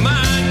 and my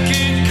mind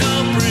can't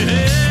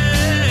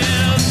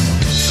comprehend.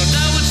 So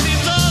now it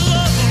seems our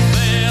love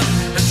affair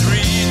has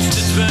reached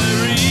its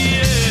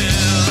very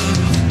end.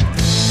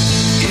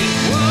 It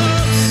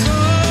was so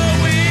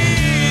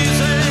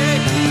easy.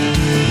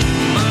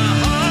 My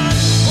heart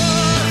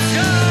was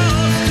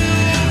yours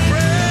to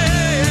break.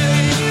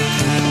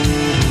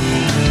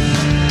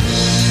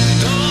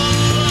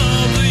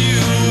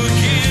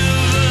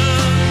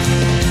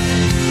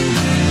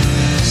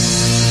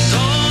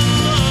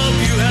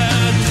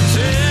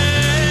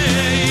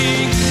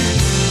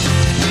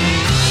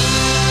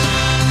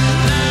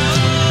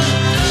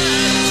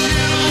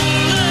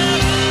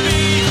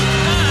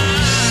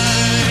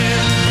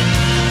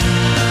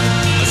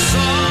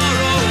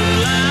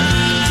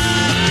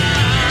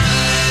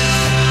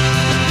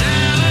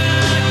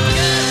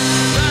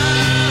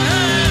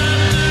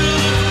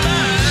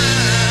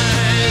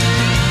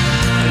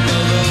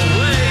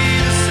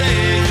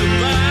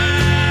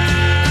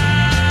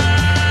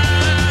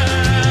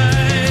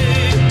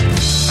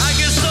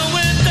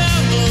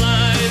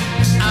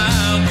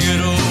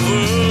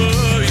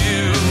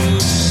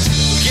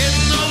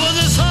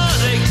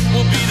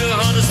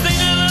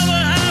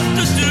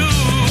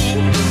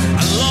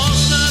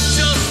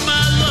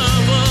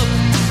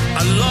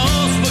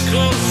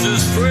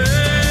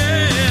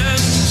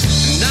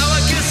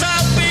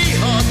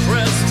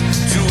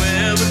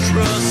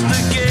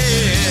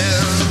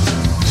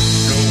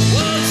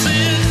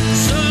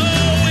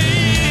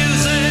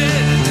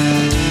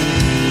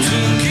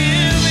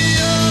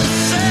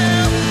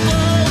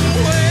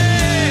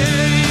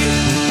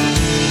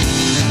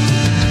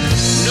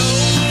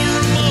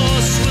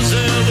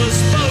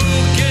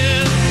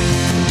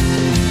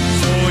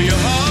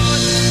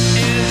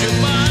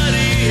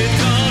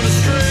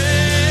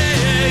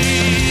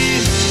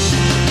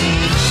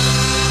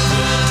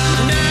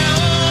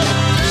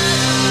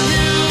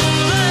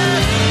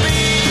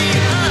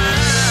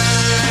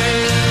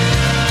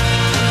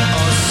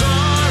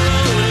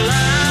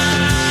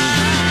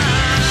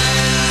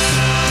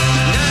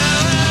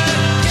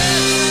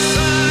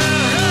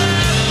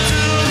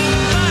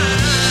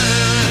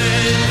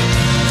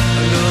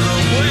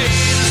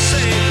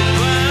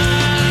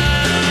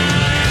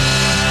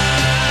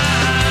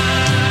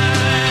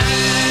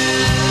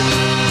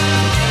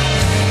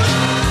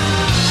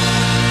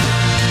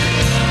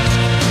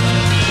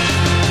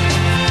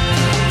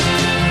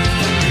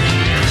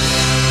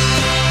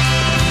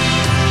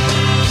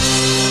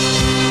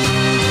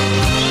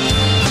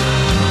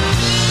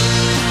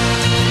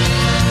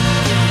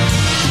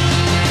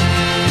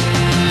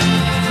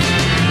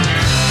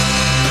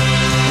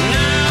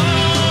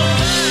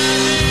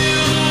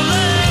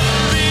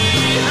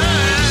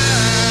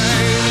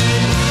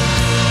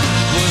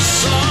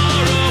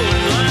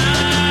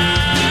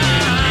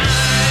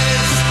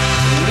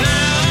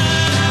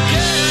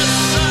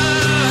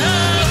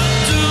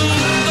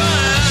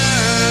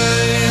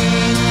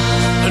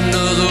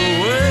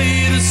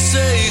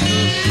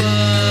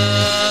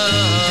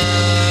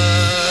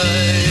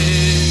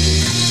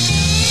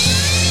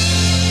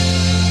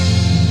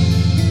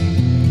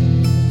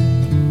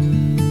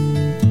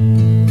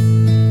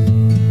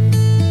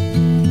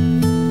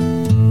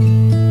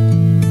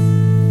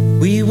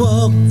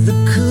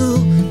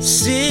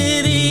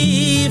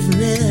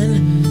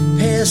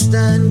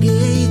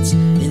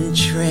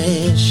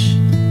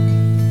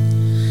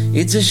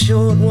 It's a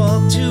short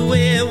walk to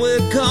where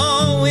we're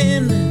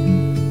going.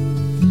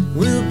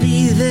 We'll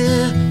be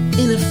there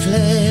in a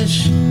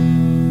flash.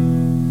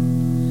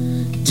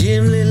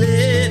 Dimly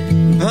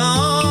lit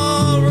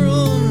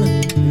ballroom,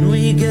 and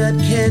we got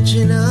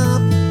catching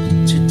up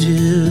to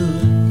do.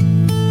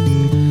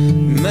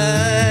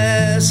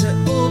 My eyes are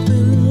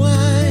open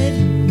wide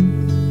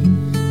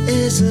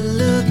as I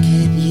look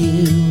at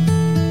you.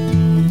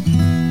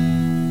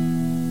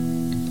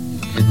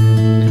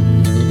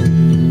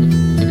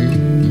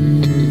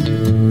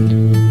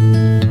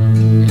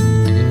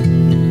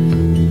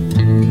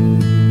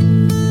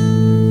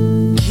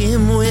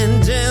 Kim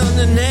went down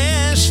to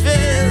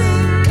Nashville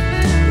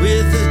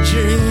with her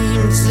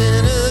dreams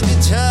and a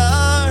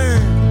guitar.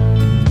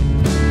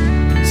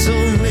 So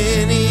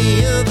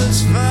many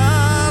others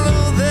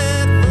follow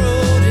that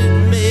road.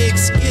 It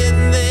makes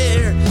getting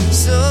there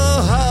so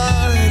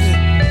hard.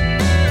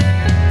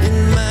 And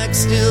Mike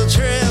still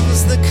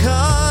travels the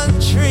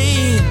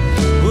country,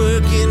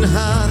 working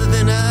harder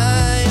than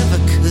I ever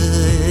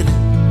could,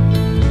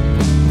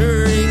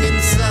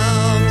 bringing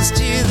songs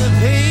to the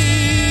people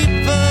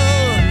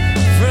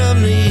from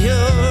New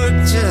York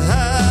to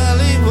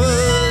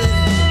Hollywood.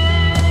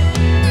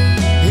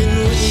 And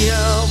we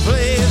all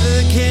play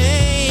the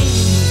game,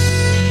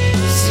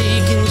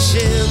 seeking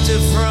shelter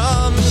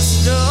from the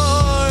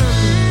storm.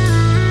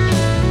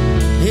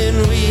 And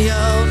we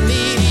all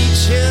need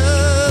each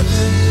other,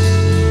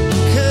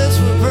 'cause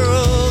we're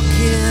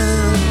broken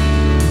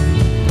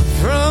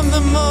from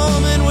the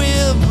moment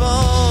we're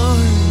born.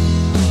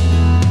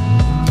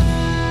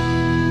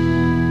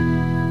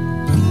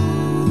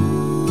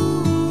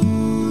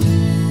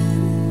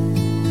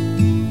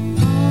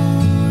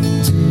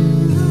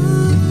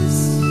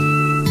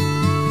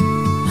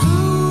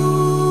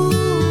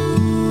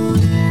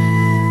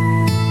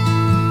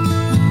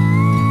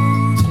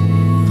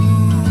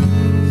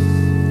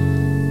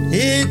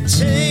 It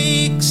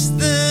takes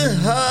the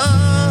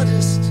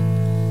hardest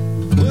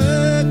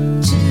work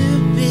to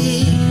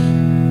be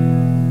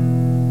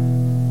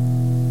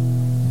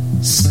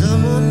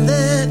someone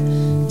that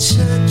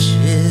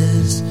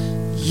touches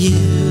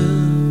you,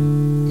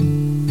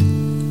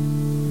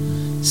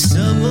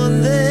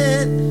 someone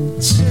that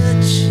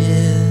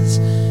touches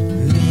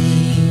me.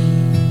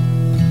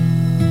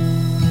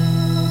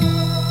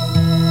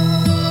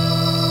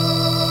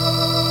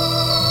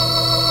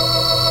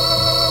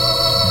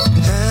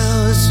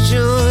 How's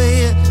joy?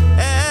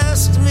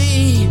 Asked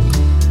me,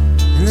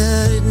 and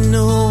I didn't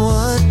know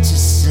what to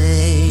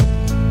say.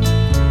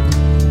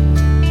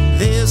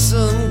 There's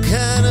some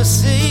kind of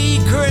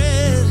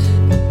secret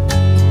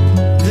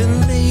that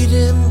made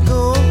him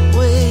go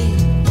away.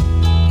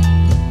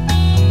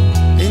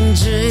 And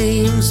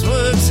James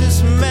works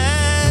his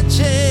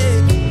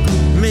magic,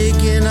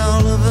 making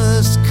all of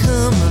us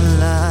come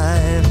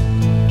alive.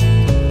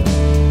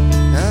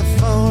 I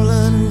fall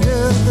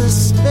under the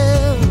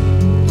spell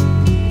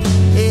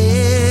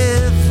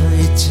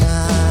every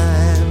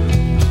time.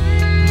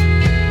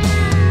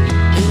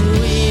 And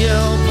we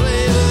all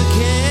play the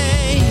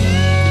game,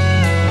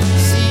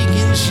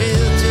 seeking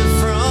shelter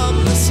from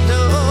the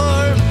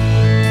storm.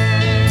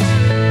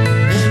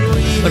 And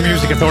we The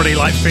Music Authority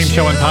live stream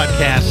show and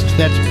podcast.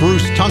 That's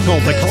Bruce Tunkel.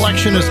 The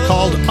collection is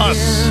called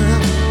Us.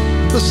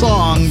 The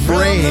song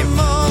Brave.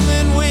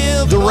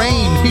 The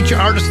Rain, feature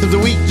artist of the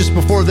week. Just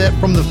before that,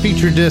 from the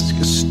feature disc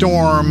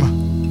Storm,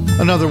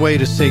 Another Way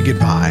to Say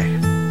Goodbye.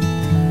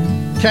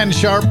 Ken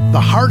Sharp,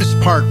 The Hardest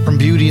Part from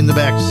Beauty in the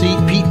Back Seat.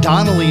 Pete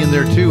Donnelly in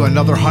there too,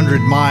 Another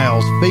 100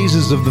 Miles.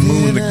 Phases of the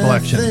Moon, the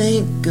collection.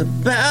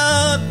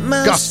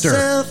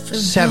 Guster,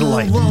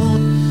 Satellite,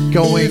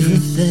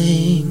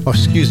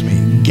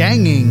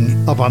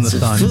 Ganging Up on the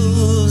Sun.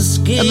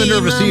 And the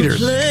Nervous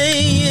Eaters.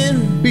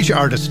 Feature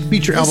artist,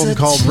 feature album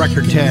called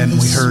Record 10.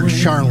 We heard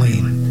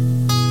Charlene.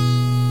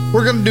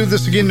 We're going to do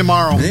this again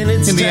tomorrow in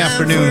the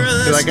afternoon,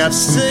 because I got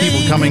some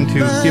people coming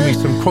to give me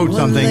some quotes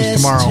on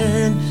things tomorrow.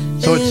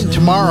 So it's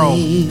tomorrow,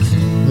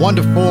 1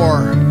 to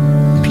 4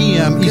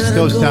 p.m. East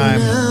Coast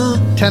time,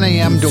 10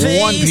 a.m. to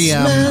 1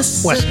 p.m.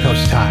 West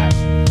Coast time.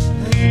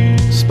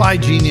 Spy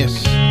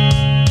Genius.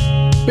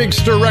 Big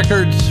Stir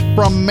Records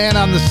from Man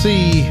on the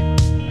Sea.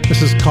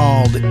 This is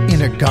called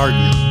In a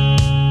Garden.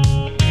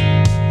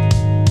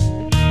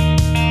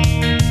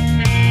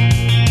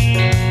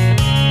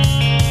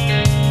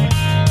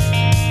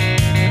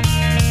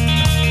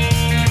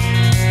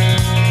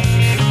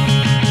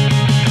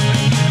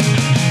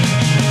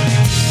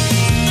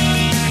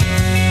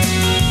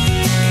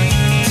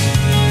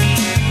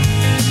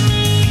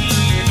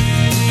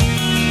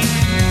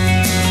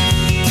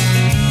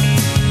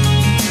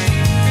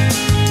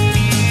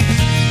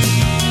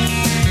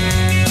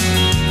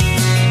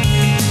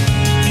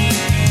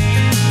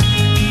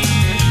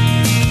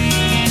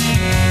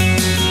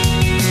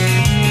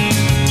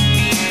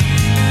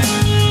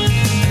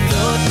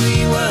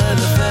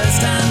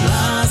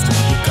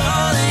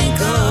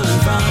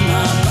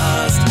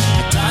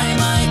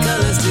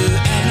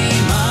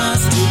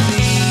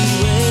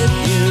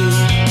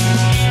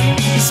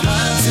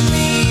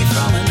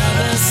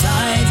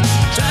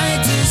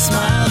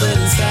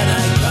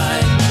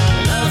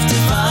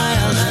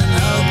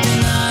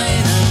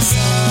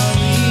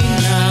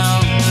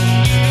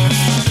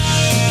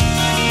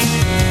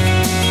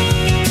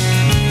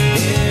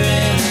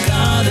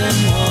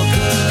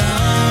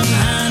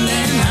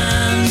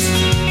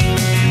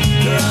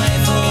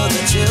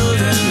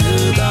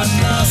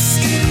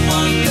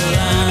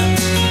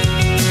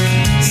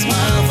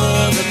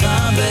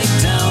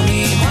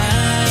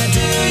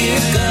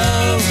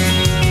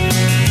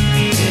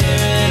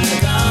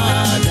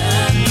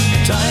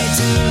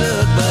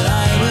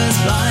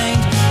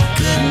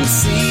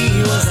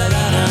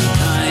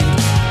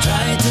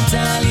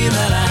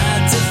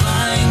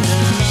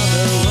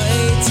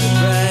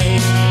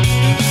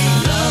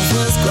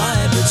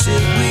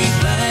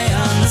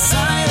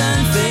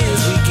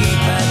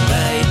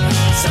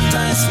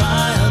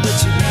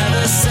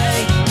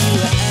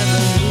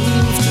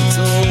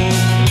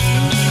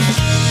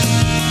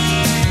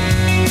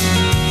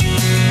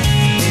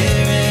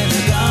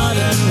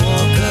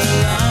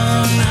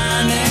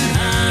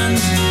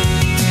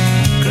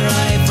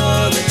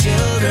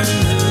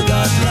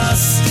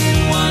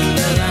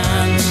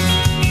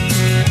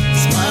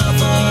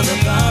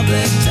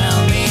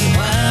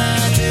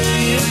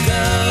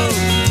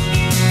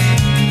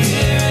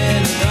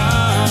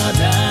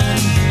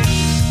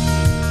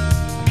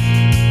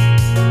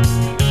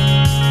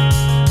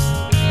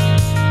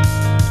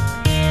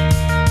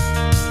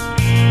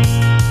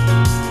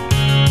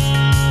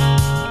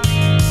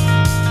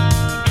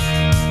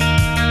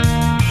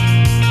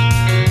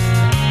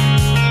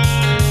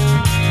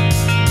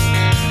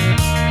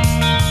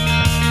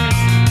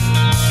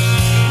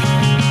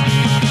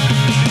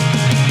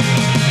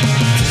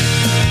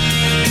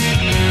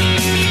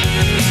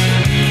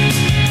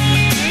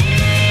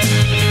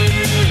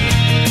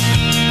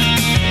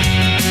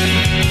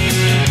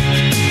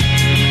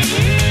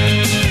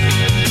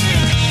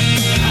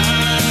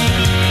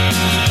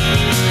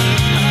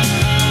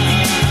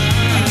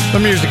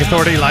 Music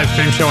Authority live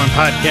stream show and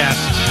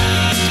podcast.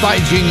 Spy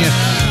Genius.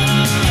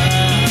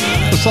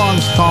 The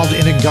song's called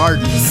In a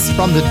Garden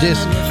from the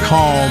disc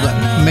called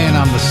Man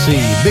on the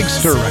Sea. Big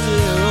Stir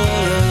Records.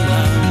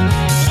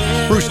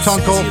 Bruce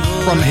Tunkel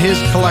from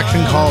his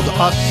collection called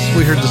Us.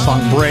 We heard the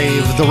song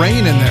Brave. The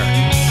Rain in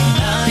there.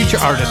 Feature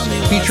artist.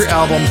 Feature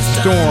album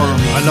Storm.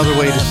 Another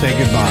Way to Say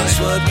Goodbye.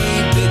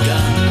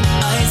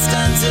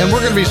 And we're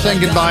going to be saying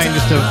goodbye in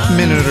just a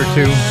minute or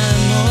two.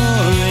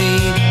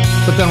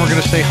 But then we're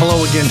going to say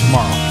hello again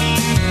tomorrow.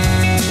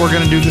 We're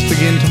going to do this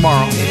again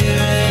tomorrow.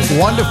 1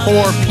 to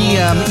 4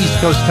 p.m. East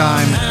Coast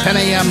time, 10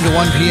 a.m. to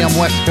 1 p.m.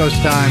 West Coast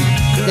time.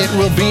 It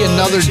will be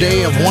another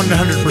day of 100%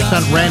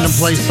 random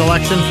play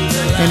selection.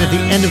 And at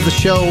the end of the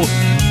show,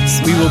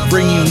 we will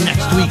bring you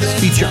next week's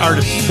feature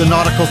artists, the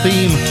Nautical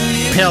Theme,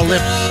 Pale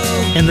Lips,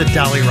 and the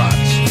Dolly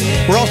Rods.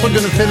 We're also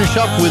going to finish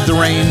up with The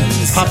Rain,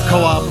 Pop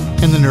Co-op,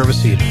 and the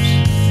Nervous Eaters.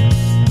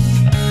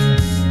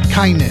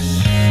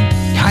 Kindness.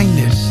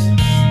 Kindness.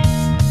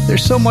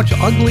 There's so much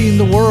ugly in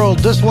the world.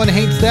 This one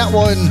hates that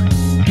one.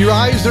 Your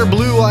eyes are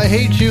blue, I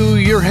hate you.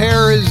 Your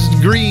hair is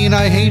green,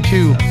 I hate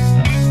you.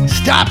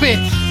 Stop it!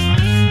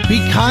 Be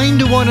kind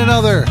to one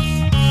another.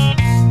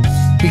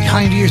 Be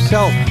kind to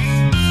yourself.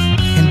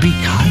 And be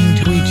kind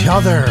to each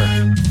other.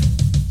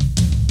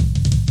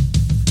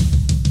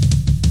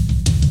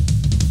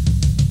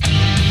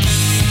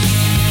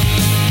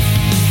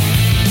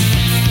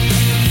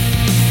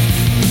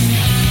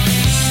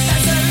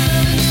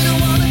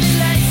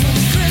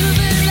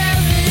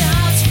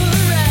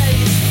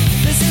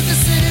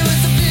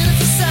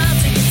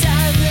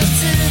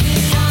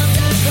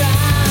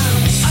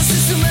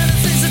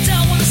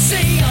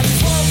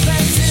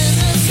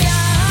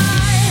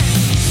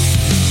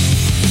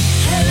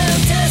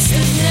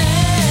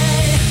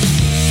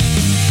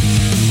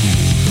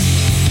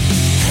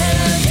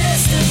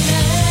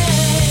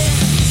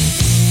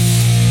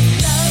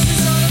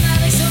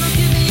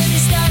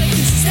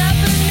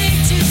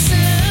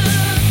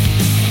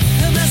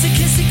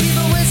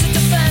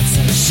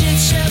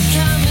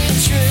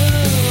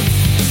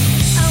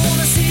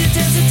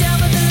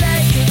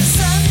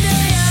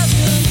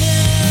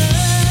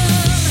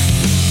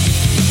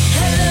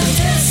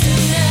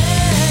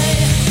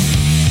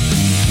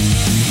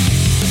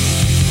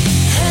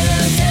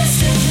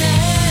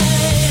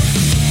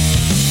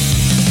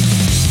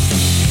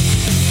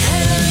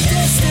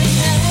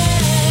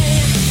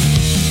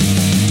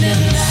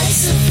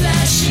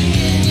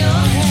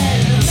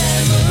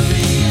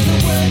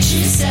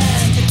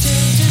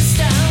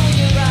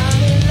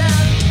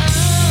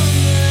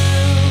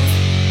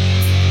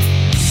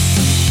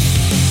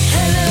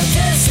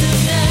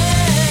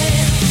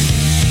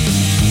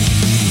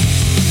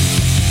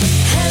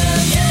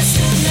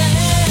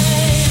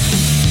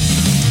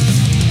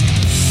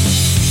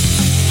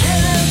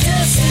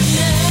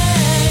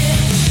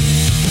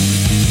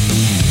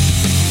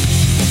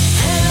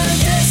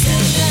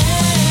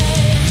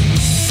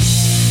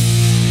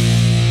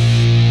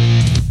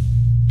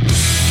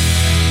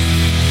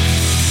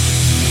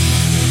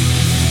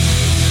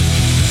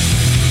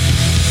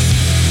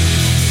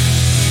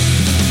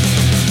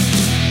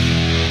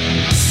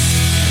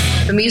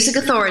 The Music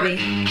Authority.